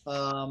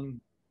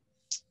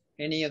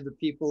any of the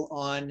people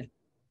on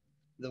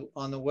the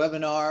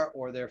webinar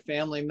or their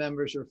family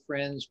members or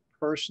friends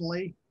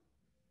personally,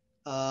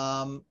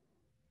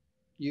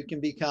 you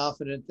can be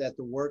confident that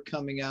the work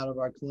coming out of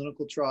our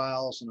clinical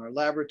trials and our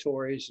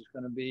laboratories is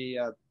going to be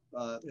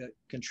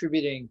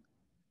contributing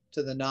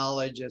to the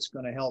knowledge that's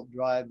going to help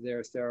drive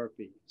their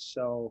therapy.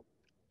 So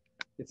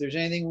if there's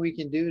anything we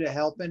can do to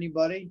help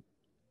anybody,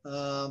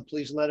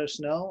 please let us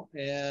know,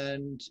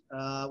 and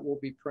we'll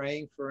be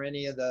praying for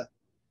any of the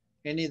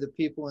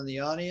people in the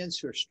audience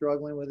who are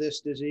struggling with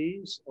this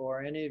disease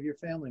or any of your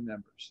family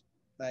members.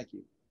 Thank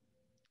you.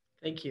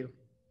 Thank you.